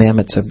the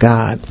commandments of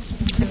God.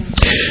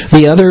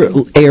 The other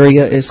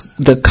area is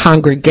the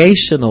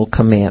congregational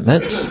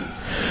commandments.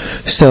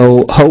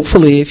 So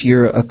hopefully if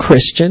you're a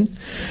Christian,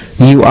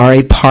 you are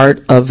a part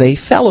of a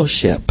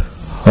fellowship,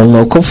 a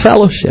local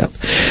fellowship.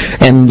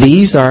 And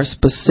these are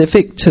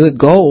specific to the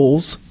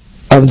goals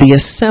of the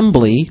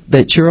assembly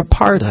that you're a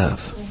part of.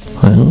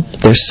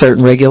 There's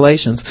certain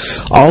regulations.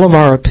 All of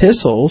our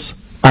epistles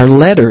are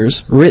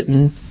letters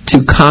written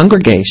to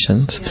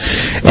congregations,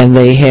 and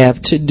they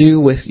have to do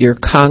with your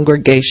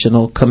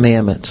congregational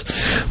commandments.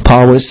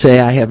 Paul would say,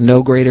 I have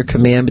no greater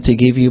commandment to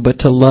give you but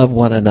to love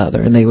one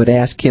another. And they would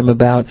ask him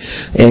about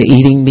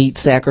eating meat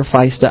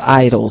sacrificed to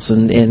idols,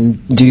 and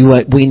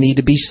we need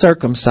to be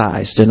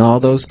circumcised, and all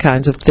those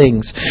kinds of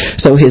things.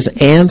 So his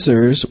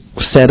answers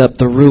set up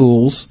the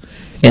rules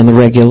and the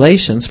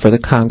regulations for the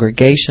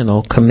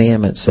congregational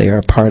commandments. They are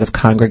a part of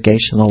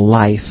congregational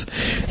life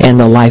and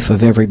the life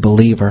of every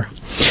believer.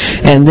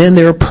 And then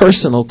there are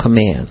personal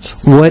commands.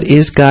 What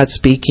is God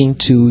speaking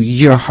to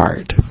your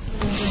heart?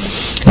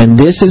 And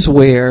this is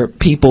where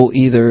people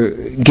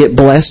either get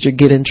blessed or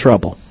get in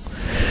trouble.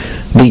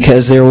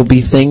 Because there will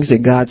be things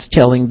that God's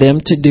telling them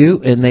to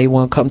do, and they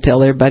won't come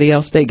tell everybody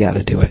else they got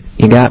to do it.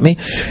 You got me?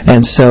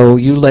 And so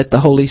you let the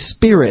Holy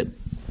Spirit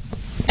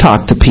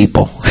talk to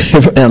people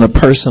on a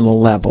personal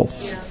level.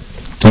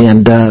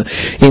 And,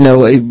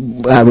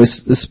 I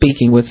was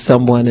speaking with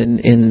someone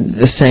in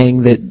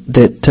saying that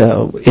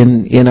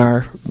in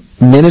our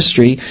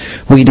ministry,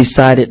 we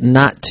decided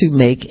not to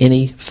make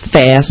any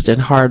fast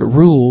and hard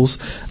rules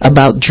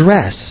about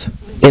dress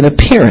and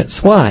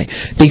appearance. Why?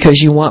 Because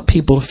you want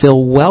people to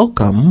feel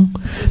welcome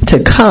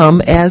to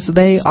come as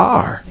they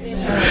are.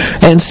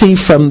 And see,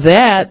 from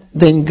that,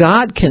 then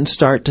God can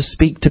start to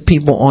speak to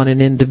people on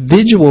an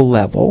individual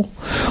level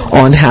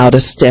on how to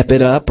step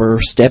it up or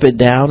step it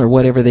down or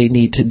whatever they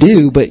need to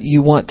do. But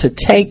you want to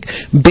take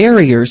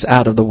barriers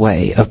out of the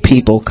way of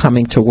people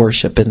coming to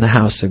worship in the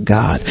house of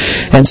God.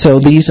 And so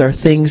these are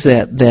things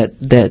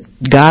that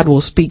God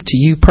will speak to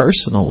you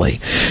personally.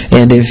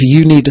 And if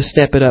you need to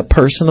step it up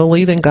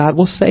personally, then God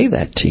will say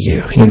that to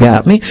you. You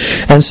got me?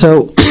 And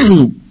so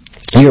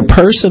your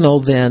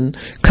personal then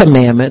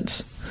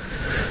commandments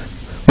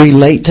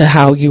relate to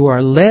how you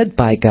are led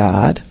by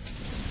God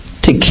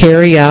to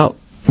carry out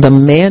the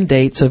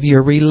mandates of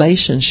your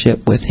relationship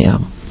with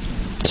Him.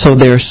 So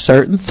there are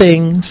certain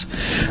things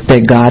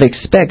that God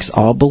expects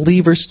all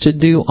believers to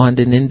do on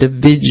an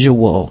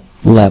individual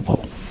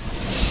level.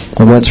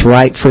 What's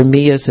right for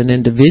me as an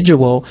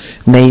individual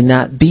may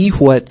not be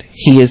what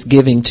He is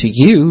giving to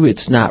you.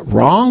 It's not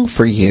wrong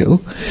for you,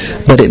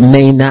 but it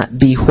may not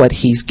be what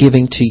He's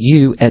giving to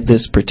you at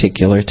this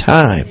particular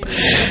time.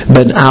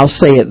 But I'll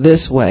say it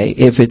this way.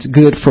 If it's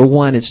good for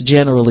one, it's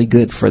generally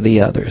good for the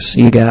others.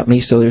 You got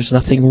me? So there's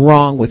nothing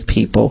wrong with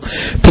people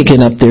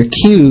picking up their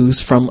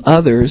cues from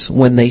others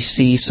when they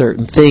see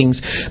certain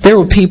things. There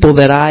were people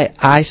that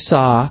I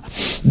saw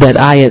that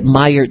I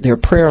admired their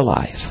prayer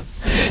life.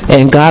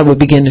 And God would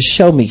begin to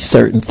show me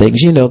certain things.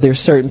 You know,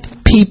 there's certain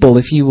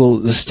people, if you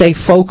will stay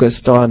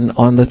focused on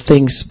the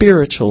things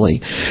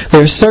spiritually,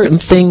 there are certain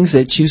things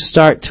that you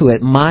start to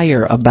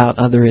admire about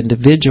other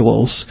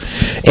individuals,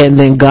 and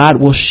then God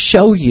will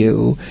show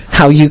you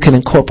how you can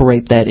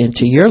incorporate that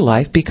into your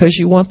life because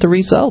you want the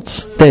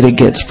results that it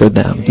gets for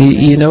them.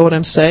 You know what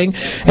I'm saying?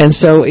 And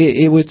so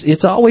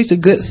it's always a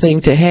good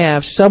thing to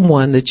have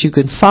someone that you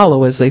can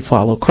follow as they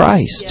follow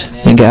Christ.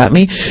 You got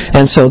me?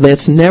 And so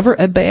that's never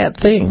a bad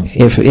thing.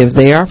 If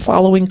they are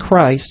following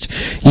Christ,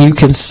 you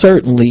can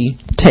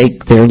certainly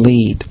take their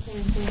lead.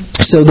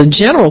 So the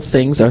general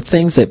things are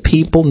things that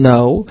people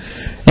know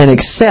and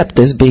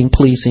accept as being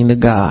pleasing to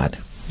God.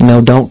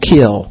 No, don't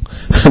kill,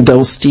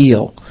 don't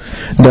steal,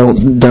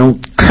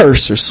 don't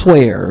curse or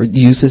swear or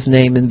use His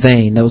name in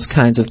vain. Those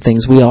kinds of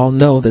things. We all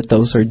know that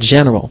those are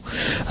general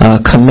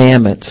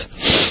commandments.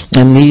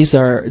 And these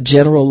are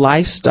general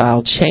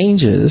lifestyle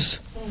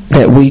changes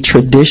that we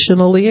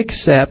traditionally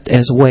accept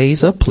as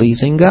ways of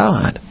pleasing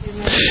God.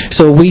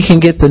 So we can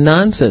get the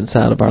nonsense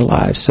out of our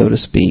lives, so to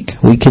speak.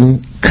 We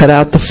can cut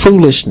out the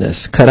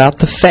foolishness, cut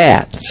out the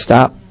fat,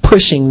 stop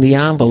pushing the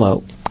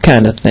envelope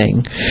kind of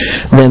thing.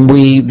 Then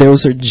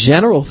those are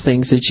general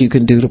things that you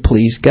can do to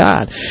please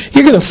God.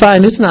 You're going to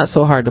find it's not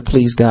so hard to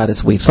please God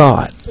as we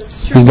thought.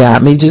 You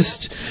got me?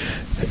 Just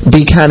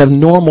be kind of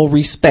normal,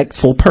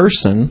 respectful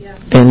person,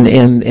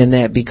 and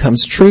that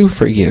becomes true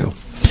for you.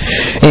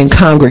 In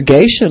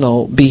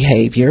congregational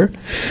behavior,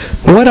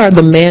 what are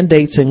the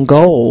mandates and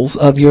goals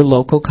of your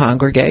local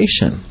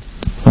congregation?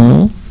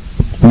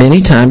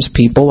 Many times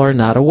people are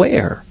not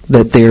aware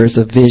that there's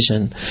a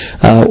vision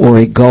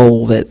or a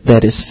goal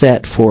that is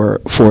set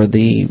for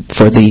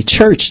the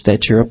church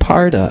that you're a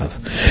part of.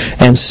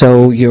 And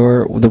so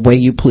the way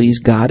you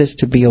please God is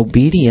to be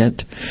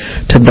obedient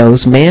to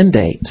those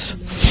mandates.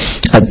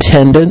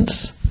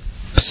 Attendance,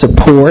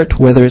 support,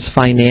 whether it's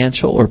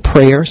financial or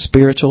prayer,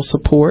 spiritual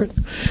support,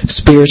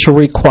 spiritual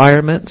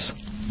requirements.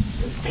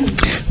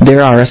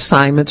 There are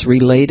assignments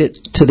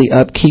related to the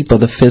upkeep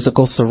of the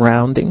physical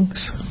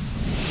surroundings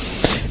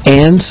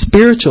and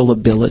spiritual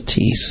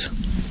abilities.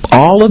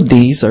 All of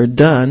these are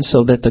done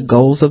so that the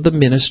goals of the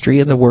ministry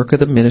and the work of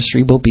the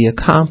ministry will be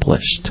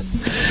accomplished.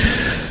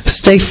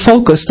 Stay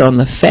focused on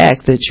the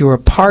fact that you're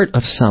a part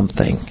of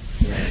something.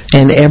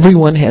 And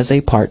everyone has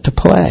a part to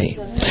play.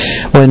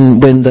 When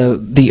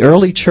the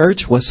early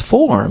church was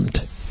formed,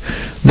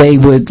 they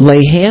would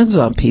lay hands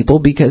on people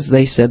because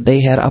they said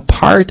they had a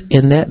part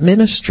in that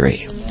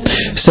ministry.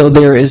 So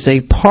there is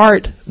a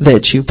part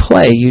that you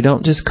play. You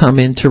don't just come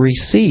in to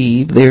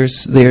receive.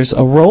 There's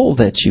a role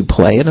that you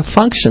play and a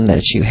function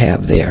that you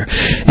have there.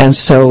 And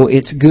so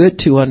it's good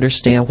to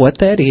understand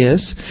what that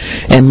is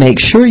and make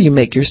sure you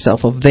make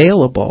yourself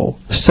available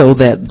so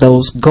that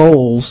those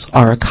goals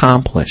are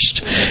accomplished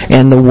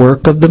and the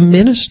work of the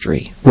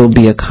ministry will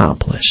be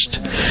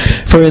accomplished.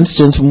 For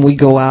instance, when we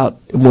go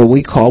out what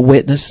we call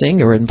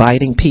witnessing or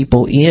inviting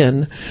people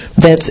in,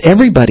 that's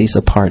everybody's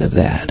a part of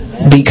that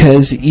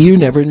because you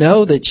never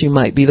know that you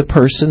might be the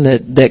person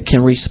that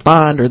can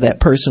respond, or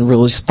that person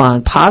will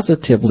respond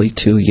positively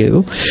to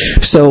you.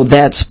 So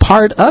that's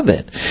part of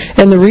it.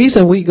 And the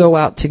reason we go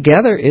out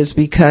together is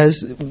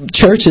because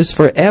churches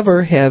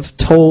forever have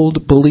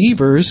told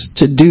believers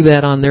to do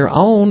that on their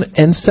own,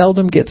 and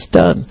seldom gets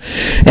done.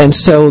 And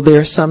so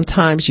there's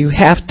sometimes you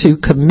have to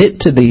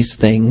commit to these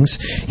things,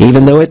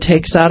 even though it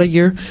takes out of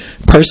your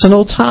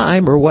personal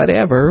time or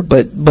whatever,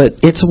 but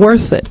it's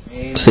worth it.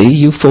 See,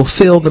 you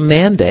fulfill the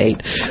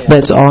mandate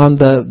that's on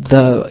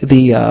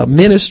the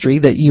ministry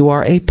that you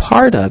are a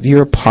part of.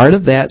 You're a part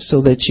of that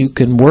so that you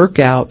can work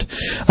out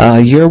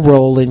your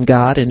role in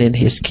God and in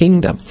His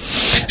kingdom.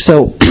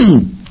 So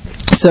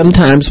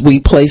sometimes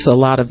we place a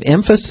lot of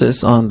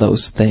emphasis on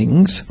those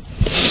things.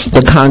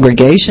 The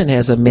congregation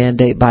has a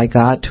mandate by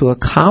God to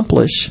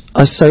accomplish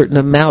a certain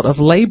amount of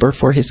labor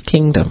for His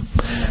kingdom.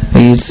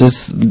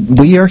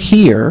 We are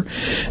here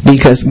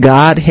because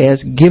God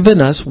has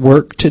given us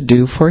work to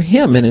do for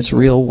Him, and it's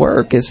real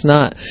work. It's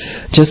not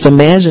just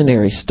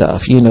imaginary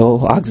stuff,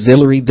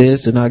 auxiliary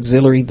this and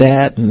auxiliary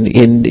that, and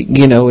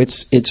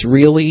it's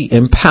really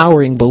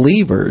empowering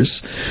believers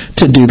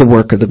to do the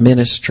work of the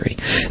ministry.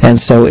 And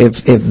so if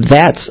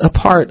that's a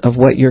part of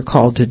what you're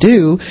called to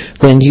do,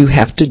 then you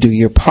have to do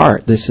your part.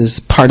 This is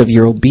part of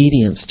your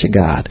obedience to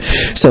God.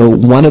 So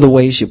one of the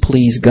ways you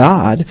please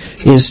God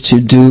is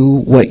to do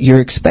what you're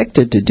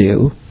expected to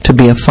do, to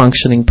be a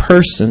functioning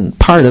person,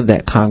 part of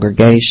that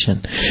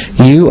congregation.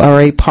 You are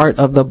a part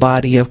of the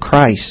body of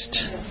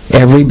Christ.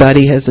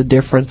 Everybody has a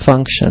different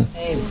function.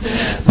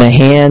 The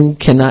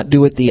hand cannot do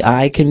what the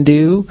eye can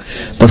do.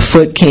 The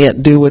foot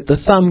can't do what the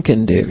thumb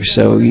can do.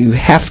 So you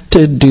have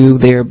to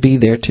be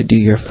there to do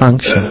your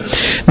function.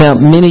 Now,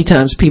 many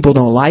times people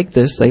don't like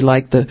this. They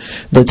like the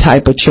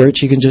type of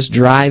church you can just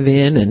drive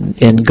in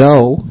and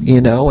go,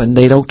 and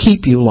they don't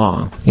keep you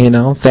long. In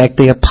fact,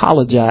 they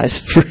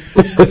apologize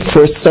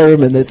for a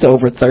sermon that's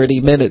over 30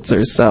 minutes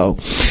or so.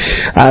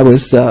 I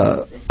was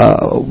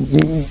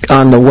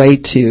on the way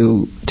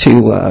to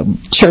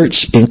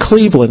church in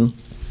Cleveland.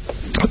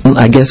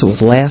 I guess it was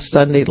the last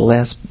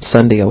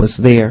Sunday I was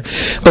there.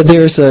 But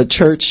there's a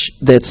church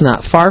that's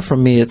not far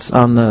from me. It's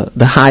on the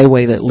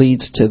highway that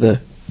leads to the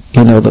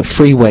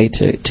freeway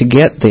to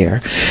get there.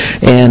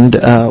 And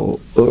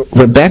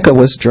Rebecca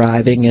was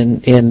driving,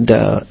 and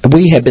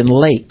we had been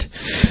late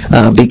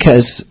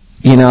because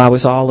I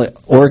was all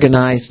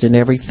organized and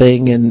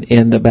everything,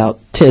 and about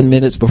 10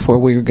 minutes before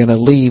we were going to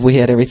leave, we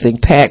had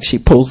everything packed. She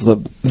pulls the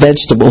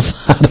vegetables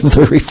out of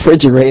the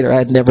refrigerator.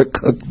 I'd never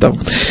cooked them.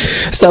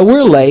 So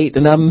we're late,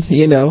 and I'm,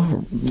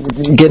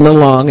 getting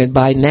along, and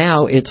by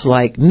now it's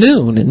like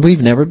noon, and we've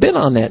never been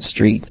on that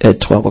street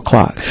at 12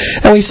 o'clock.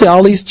 And we see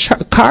all these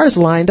cars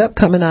lined up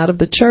coming out of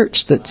the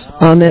church that's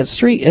on that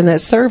street, and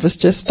that service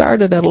just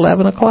started at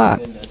 11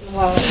 o'clock.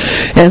 Wow.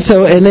 And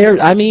so,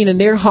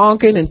 they're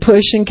honking and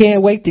pushing,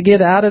 can't wait to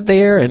get out of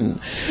there. And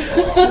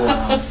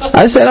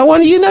I said,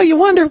 you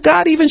wonder if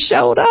God even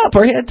showed up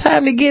or had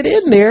time to get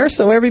in there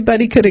so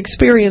everybody could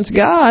experience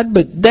God.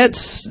 But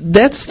that's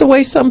the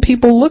way some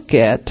people look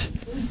at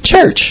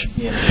church.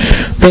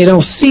 They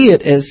don't see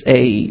it as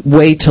a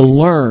way to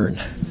learn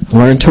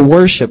to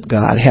worship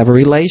God, have a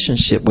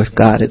relationship with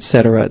God,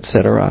 etc.,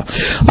 etc.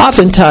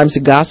 Oftentimes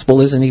the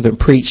gospel isn't even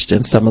preached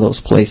in some of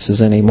those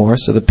places anymore,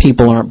 so the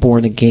people aren't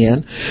born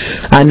again.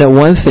 I know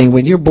one thing: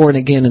 when you're born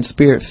again and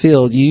spirit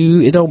filled,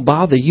 it don't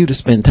bother you to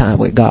spend time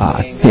with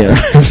God.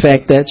 In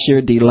fact, that's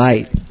your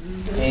delight.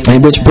 And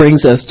which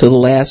brings us to the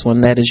last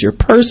one, that is your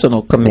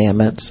personal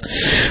commandments.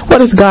 What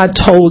has God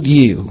told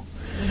you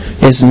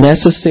is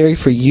necessary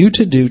for you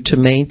to do to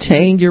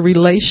maintain your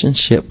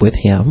relationship with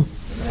Him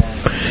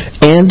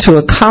and to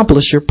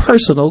accomplish your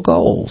personal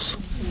goals?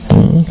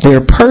 There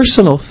are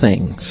personal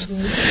things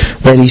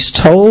that He's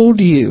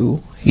told you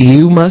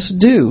must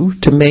do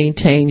to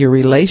maintain your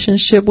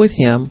relationship with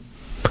Him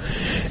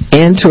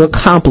and to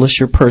accomplish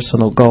your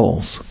personal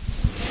goals.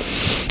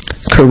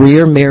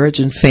 Career, marriage,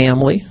 and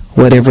family,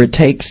 whatever it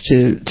takes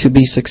to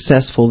be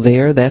successful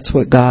there, that's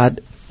what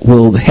God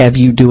will have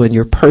you do in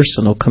your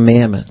personal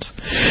commandments.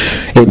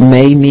 It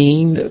may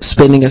mean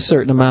spending a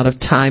certain amount of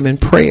time in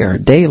prayer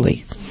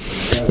daily.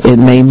 It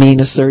may mean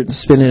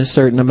spending a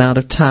certain amount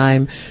of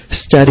time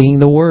studying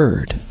the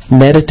Word,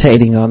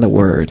 meditating on the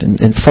Word,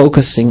 and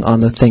focusing on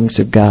the things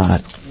of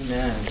God.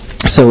 Amen.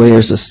 So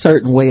there's a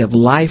certain way of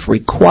life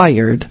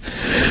required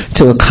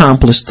to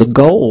accomplish the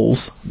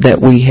goals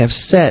that we have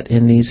set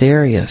in these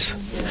areas.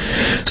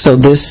 So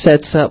this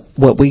sets up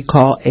what we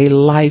call a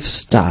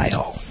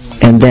lifestyle,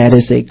 and that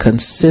is a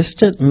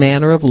consistent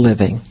manner of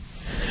living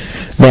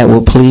that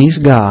will please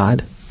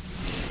God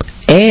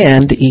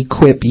and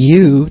equip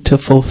you to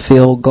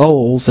fulfill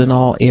goals in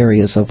all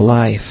areas of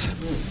life.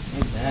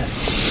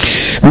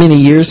 Many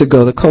years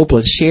ago, the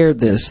Copelands shared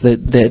this, that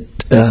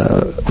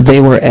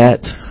they were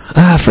at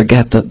I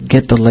forget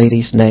the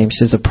lady's name.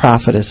 She's a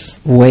prophetess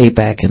way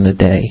back in the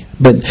day.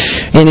 But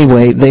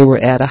anyway, they were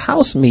at a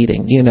house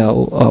meeting,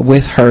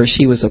 with her.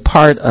 She was a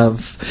part of,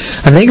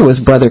 I think it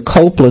was Brother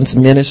Copeland's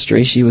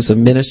ministry. She was a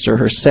minister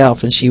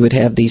herself, and she would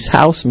have these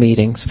house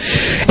meetings.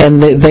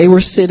 And they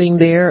were sitting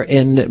there,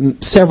 and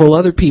several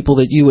other people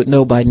that you would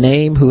know by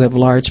name who have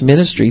large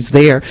ministries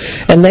there.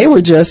 And they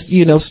were just,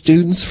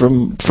 students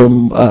from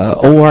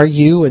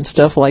ORU and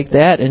stuff like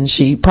that. And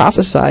she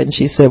prophesied, and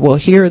she said, well,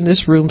 here in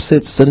this room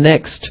sits the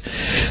next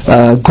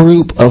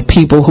group of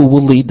people who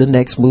will lead the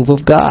next move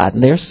of God.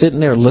 And they're sitting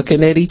there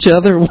looking at each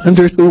other,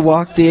 wondering who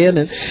walked in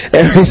and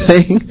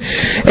everything.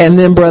 And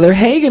then Brother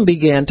Hagin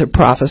began to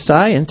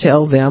prophesy and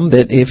tell them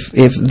that if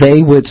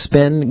they would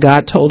spend,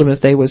 God told them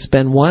if they would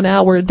spend 1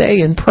 hour a day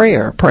in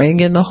prayer, praying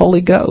in the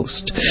Holy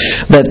Ghost,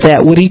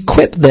 that would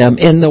equip them.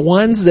 And the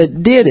ones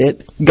that did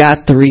it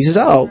got the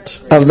result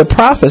of the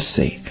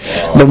prophecy.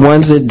 The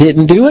ones that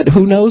didn't do it,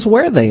 who knows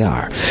where they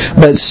are.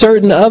 But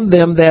certain of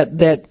them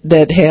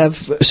that have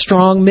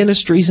strong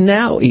ministries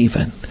now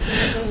even.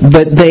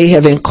 But they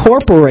have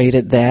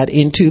incorporated that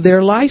into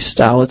their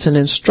lifestyle. It's an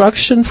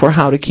instruction for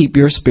how to keep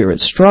your spirit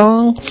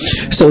strong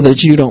so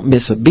that you don't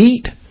miss a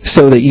beat,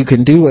 so that you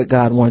can do what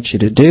God wants you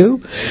to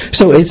do.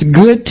 So it's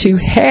good to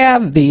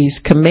have these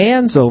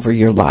commands over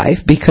your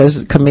life, because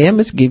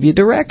commandments give you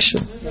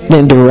direction.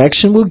 And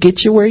direction will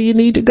get you where you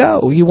need to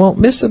go. You won't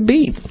miss a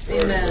beat.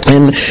 Amen.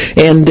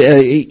 And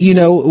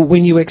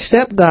when you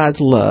accept God's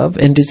love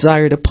and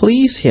desire to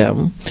please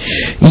Him,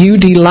 you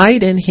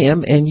delight in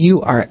Him, and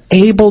you are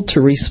able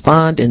to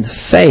respond in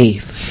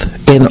faith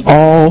in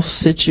all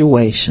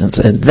situations.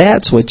 And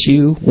that's what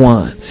you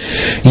want.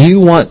 You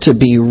want to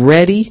be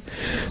ready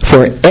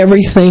for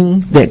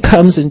everything that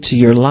comes into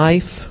your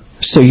life,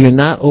 so you're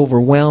not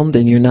overwhelmed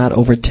and you're not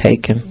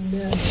overtaken.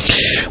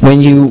 When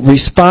you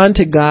respond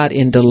to God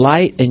in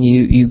delight and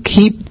you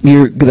keep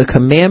the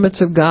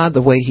commandments of God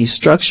the way He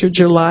structured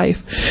your life,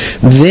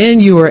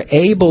 then you are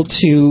able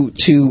to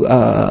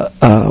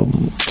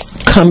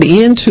come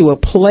into a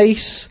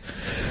place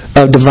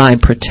of divine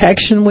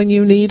protection when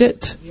you need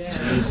it,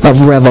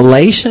 of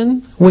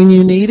revelation when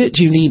you need it.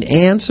 You need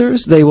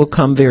answers. They will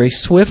come very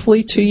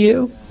swiftly to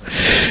you.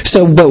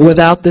 But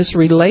without this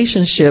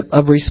relationship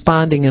of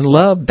responding in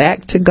love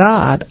back to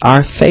God,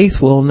 our faith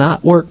will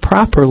not work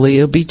properly.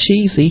 It'll be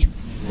cheesy.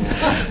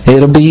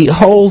 It'll be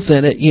holes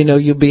in it.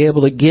 You'll be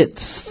able to get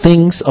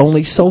things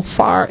only so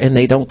far and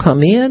they don't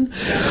come in.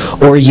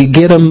 Or you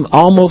get them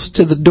almost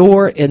to the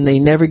door and they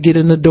never get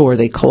in the door.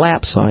 They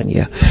collapse on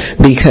you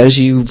because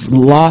you've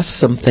lost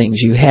some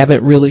things. You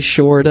haven't really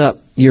shored up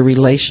your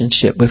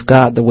relationship with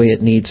God the way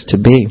it needs to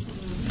be.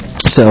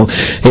 So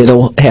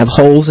it'll have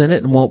holes in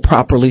it and won't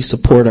properly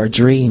support our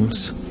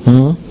dreams.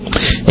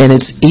 And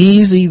it's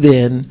easy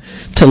then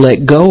to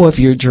let go of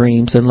your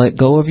dreams and let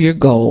go of your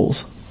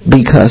goals,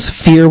 because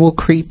fear will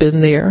creep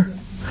in there,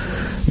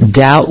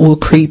 doubt will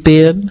creep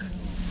in,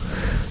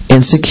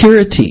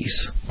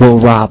 insecurities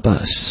will rob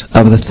us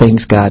of the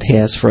things God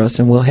has for us,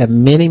 and we'll have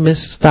many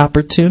missed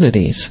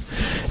opportunities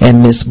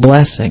and missed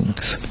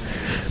blessings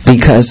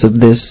because of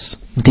this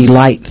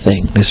delight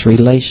thing, this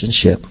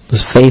relationship.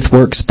 This faith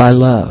works by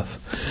love.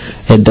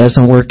 It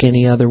doesn't work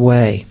any other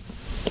way.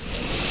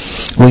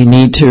 We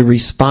need to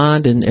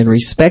respond and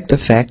respect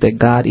the fact that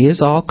God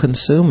is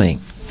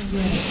all-consuming.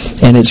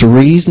 And it's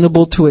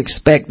reasonable to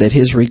expect that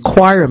His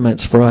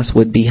requirements for us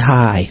would be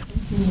high.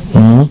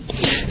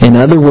 In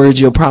other words,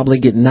 you'll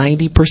probably get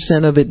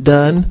 90% of it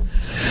done,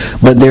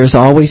 but there's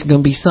always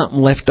going to be something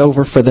left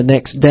over for the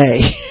next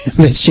day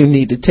that you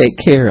need to take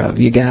care of.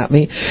 You got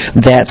me?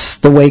 That's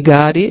the way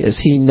God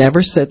is. He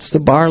never sets the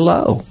bar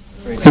low.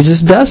 He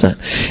just doesn't.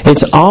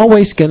 It's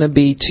always going to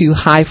be too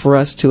high for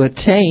us to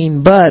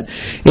attain, but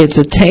it's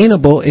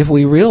attainable if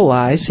we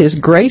realize His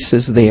grace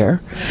is there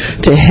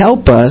to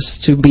help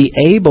us to be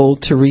able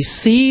to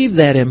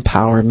receive that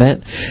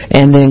empowerment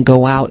and then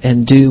go out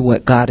and do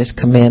what God is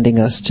commanding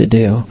us to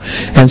do.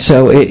 And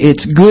so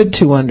it's good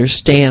to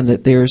understand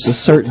that there's a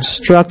certain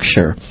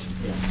structure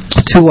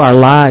to our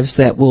lives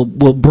that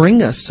will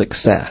bring us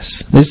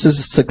success. This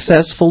is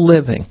successful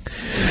living,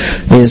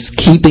 is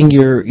keeping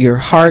your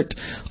heart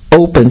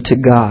open to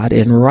God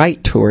and right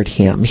toward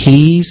Him.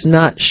 He's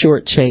not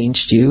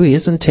shortchanged you. He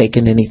hasn't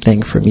taken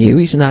anything from you.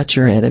 He's not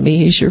your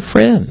enemy. He's your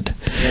friend.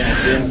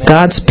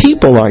 God's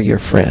people are your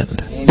friend.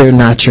 They're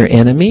not your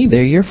enemy.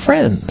 They're your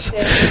friends.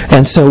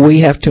 And so we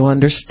have to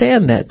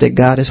understand that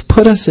God has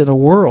put us in a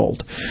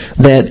world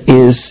that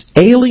is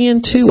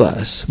alien to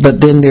us, but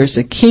then there's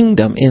a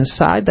kingdom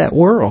inside that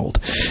world.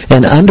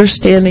 And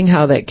understanding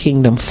how that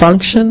kingdom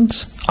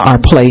functions, our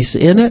place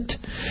in it,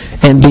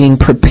 and being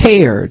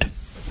prepared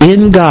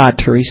in God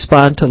to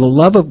respond to the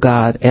love of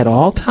God at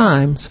all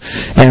times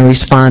and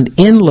respond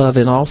in love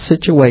in all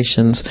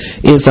situations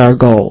is our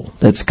goal.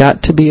 That's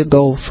got to be a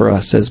goal for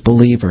us as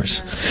believers.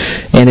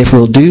 And if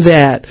we'll do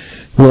that,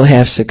 will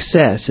have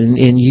success. And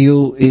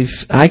if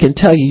I can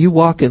tell you, you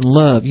walk in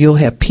love,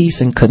 you'll have peace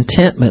and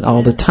contentment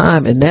all the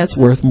time, and that's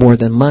worth more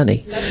than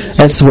money.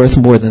 That's worth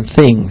more than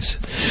things.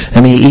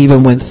 I mean,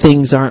 even when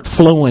things aren't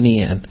flowing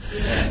in,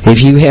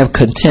 if you have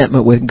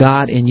contentment with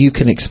God and you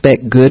can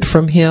expect good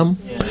from Him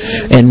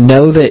and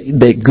know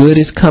that good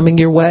is coming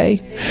your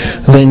way,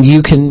 then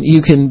you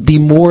can be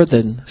more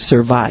than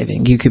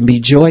surviving. You can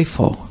be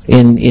joyful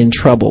in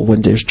trouble.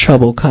 When there's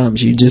trouble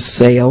comes, you just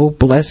say, oh,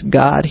 bless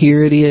God,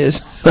 here it is.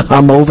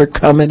 I'm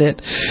overcoming it.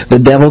 The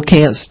devil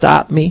can't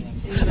stop me.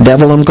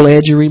 Devil, I'm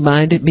glad you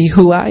reminded me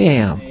who I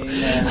am.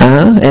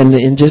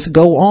 And just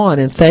go on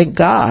and thank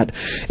God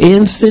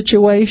in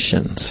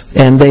situations.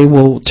 And they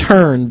will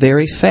turn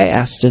very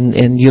fast,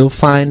 and you'll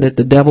find that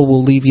the devil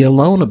will leave you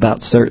alone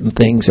about certain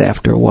things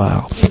after a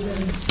while.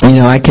 You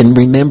know, I can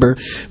remember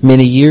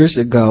many years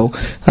ago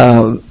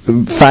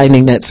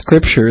finding that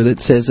scripture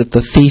that says, if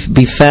the thief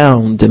be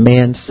found,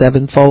 demand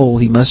sevenfold,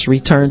 he must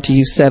return to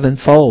you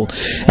sevenfold.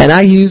 And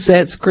I use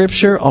that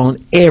scripture on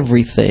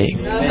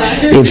everything.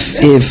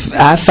 If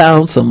I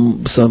found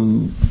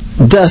some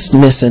dust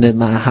missing in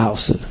my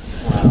house,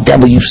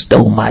 devil, you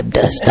stole my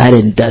dust. I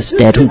didn't dust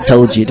that. Who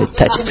told you to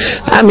touch it?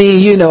 I mean,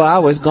 you know, I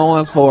was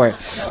going for it.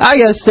 I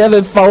got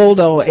sevenfold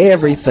on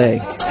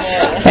everything.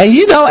 And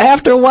you know,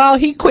 after a while,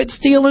 he quit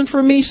stealing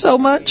from me so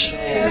much.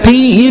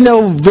 He, you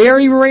know,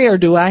 very rare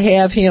do I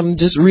have him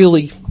just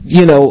really,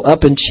 you know,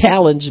 up and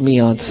challenge me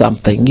on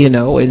something, you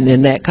know, and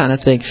that kind of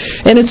thing.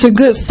 And it's a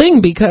good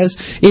thing, because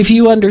if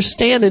you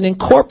understand and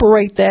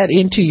incorporate that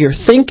into your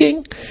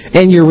thinking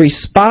and your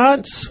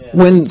response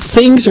when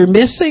things are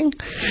missing,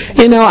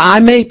 you know, I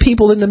made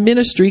people in the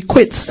ministry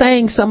quit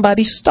saying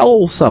somebody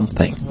stole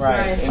something.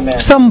 Right. Amen.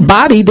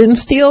 Somebody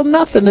didn't steal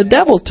nothing. The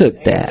devil took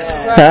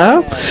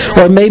that.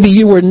 Or maybe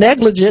you were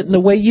negligent in the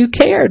way you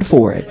cared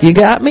for it. You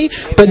got me?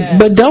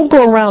 But don't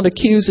go around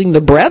accusing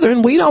the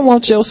brethren. We don't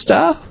want your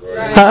stuff.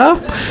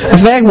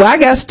 In fact,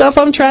 I got stuff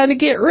I'm trying to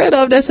get rid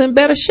of that's in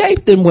better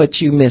shape than what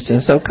you missing.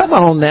 So come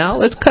on now,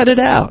 let's cut it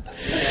out.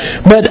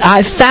 But I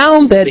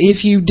found that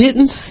if you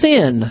didn't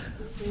sin,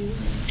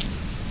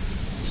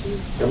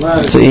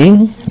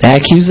 see,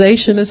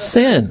 accusation is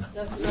sin.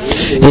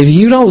 If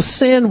you don't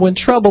sin when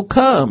trouble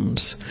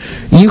comes,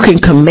 you can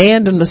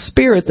command in the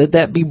spirit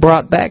that be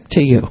brought back to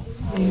you.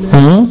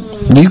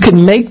 You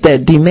can make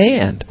that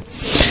demand.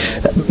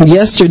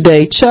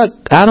 Yesterday, Chuck,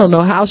 I don't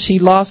know how she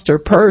lost her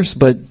purse,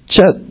 but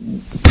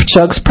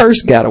Chuck's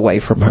purse got away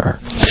from her.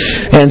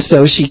 And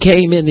so she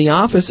came in the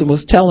office and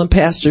was telling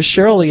Pastor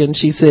Shirley, and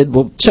she said,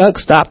 well, Chuck,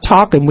 stop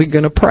talking, we're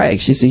going to pray.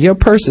 She said, your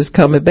purse is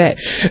coming back.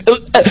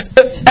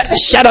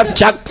 Shut up,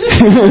 Chuck.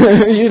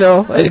 You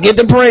know, let's get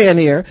to praying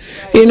here.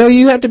 You know,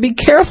 you have to be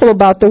careful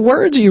about the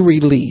words you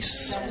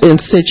release in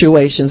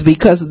situations,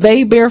 because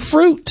they bear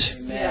fruit.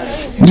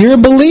 You're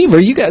a believer.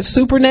 You got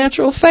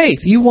supernatural faith.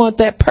 You want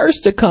that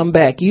purse to come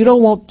back. You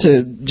don't want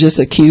to just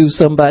accuse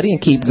somebody and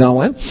keep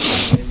going.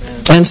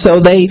 And so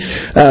they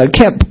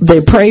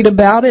prayed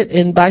about it,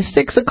 and by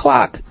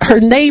 6:00, her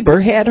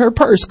neighbor had her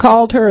purse,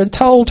 called her and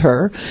told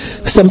her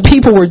some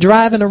people were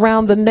driving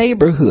around the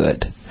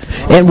neighborhood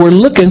and were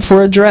looking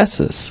for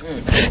addresses.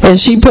 And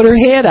she put her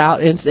head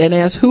out and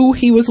asked who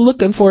he was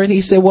looking for, and he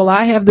said, well,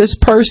 I have this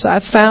purse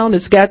I found.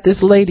 It's got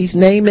this lady's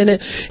name in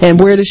it, and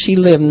where does she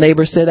live? And the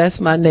neighbor said,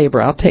 that's my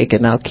neighbor. I'll take it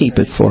and I'll keep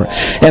it for her.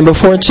 And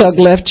before Chuck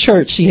left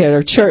church, she had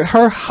her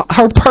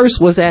purse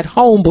was at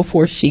home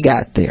before she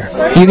got there.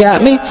 You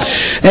got me?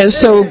 And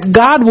so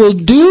God will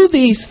do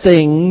these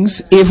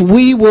things if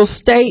we will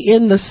stay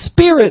in the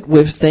spirit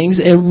with things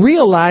and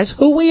realize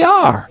who we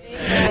are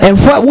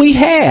and what we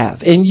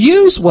have, and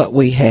use what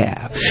we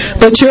have.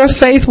 But your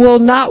faith will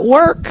not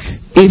work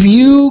if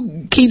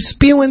you keep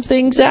spewing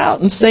things out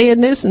and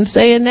saying this and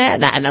saying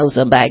that. And I know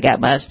somebody got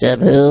my stuff.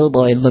 Oh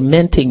boy,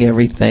 lamenting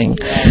everything.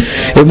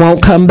 It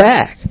won't come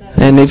back.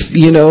 And if,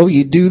 you know,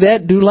 you do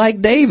that, do like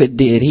David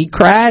did. He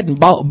cried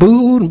and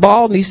booed and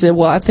bawled, and he said,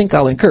 well, I think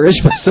I'll encourage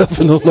myself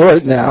in the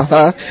Lord now.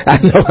 I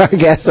know I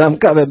got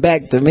something coming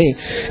back to me.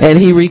 And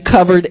he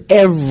recovered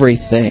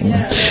everything.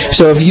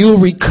 So if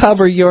you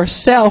recover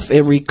yourself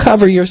and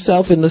recover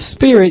yourself in the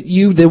Spirit,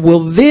 you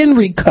will then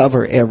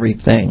recover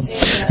everything,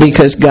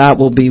 because God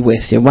will be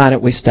with you. Why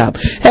don't we stop?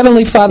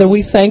 Heavenly Father,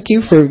 we thank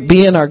you for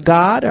being our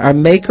God, our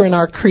Maker, and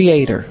our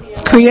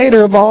Creator.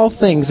 Creator of all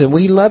things, and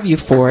we love you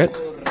for it.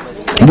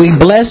 We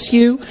bless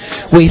you,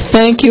 we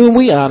thank you, and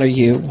we honor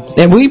you,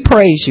 and we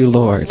praise you,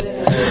 Lord.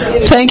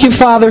 Thank you,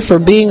 Father, for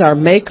being our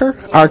Maker,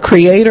 our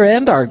Creator,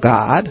 and our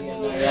God.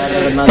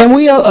 And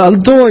we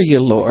adore you,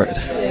 Lord.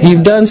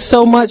 You've done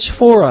so much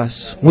for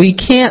us. We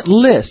can't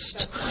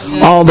list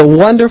all the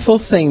wonderful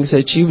things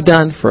that you've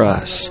done for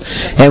us.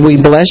 And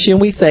we bless you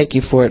and we thank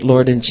you for it,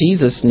 Lord, in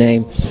Jesus'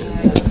 name.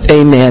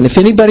 Amen. If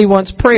anybody wants prayer,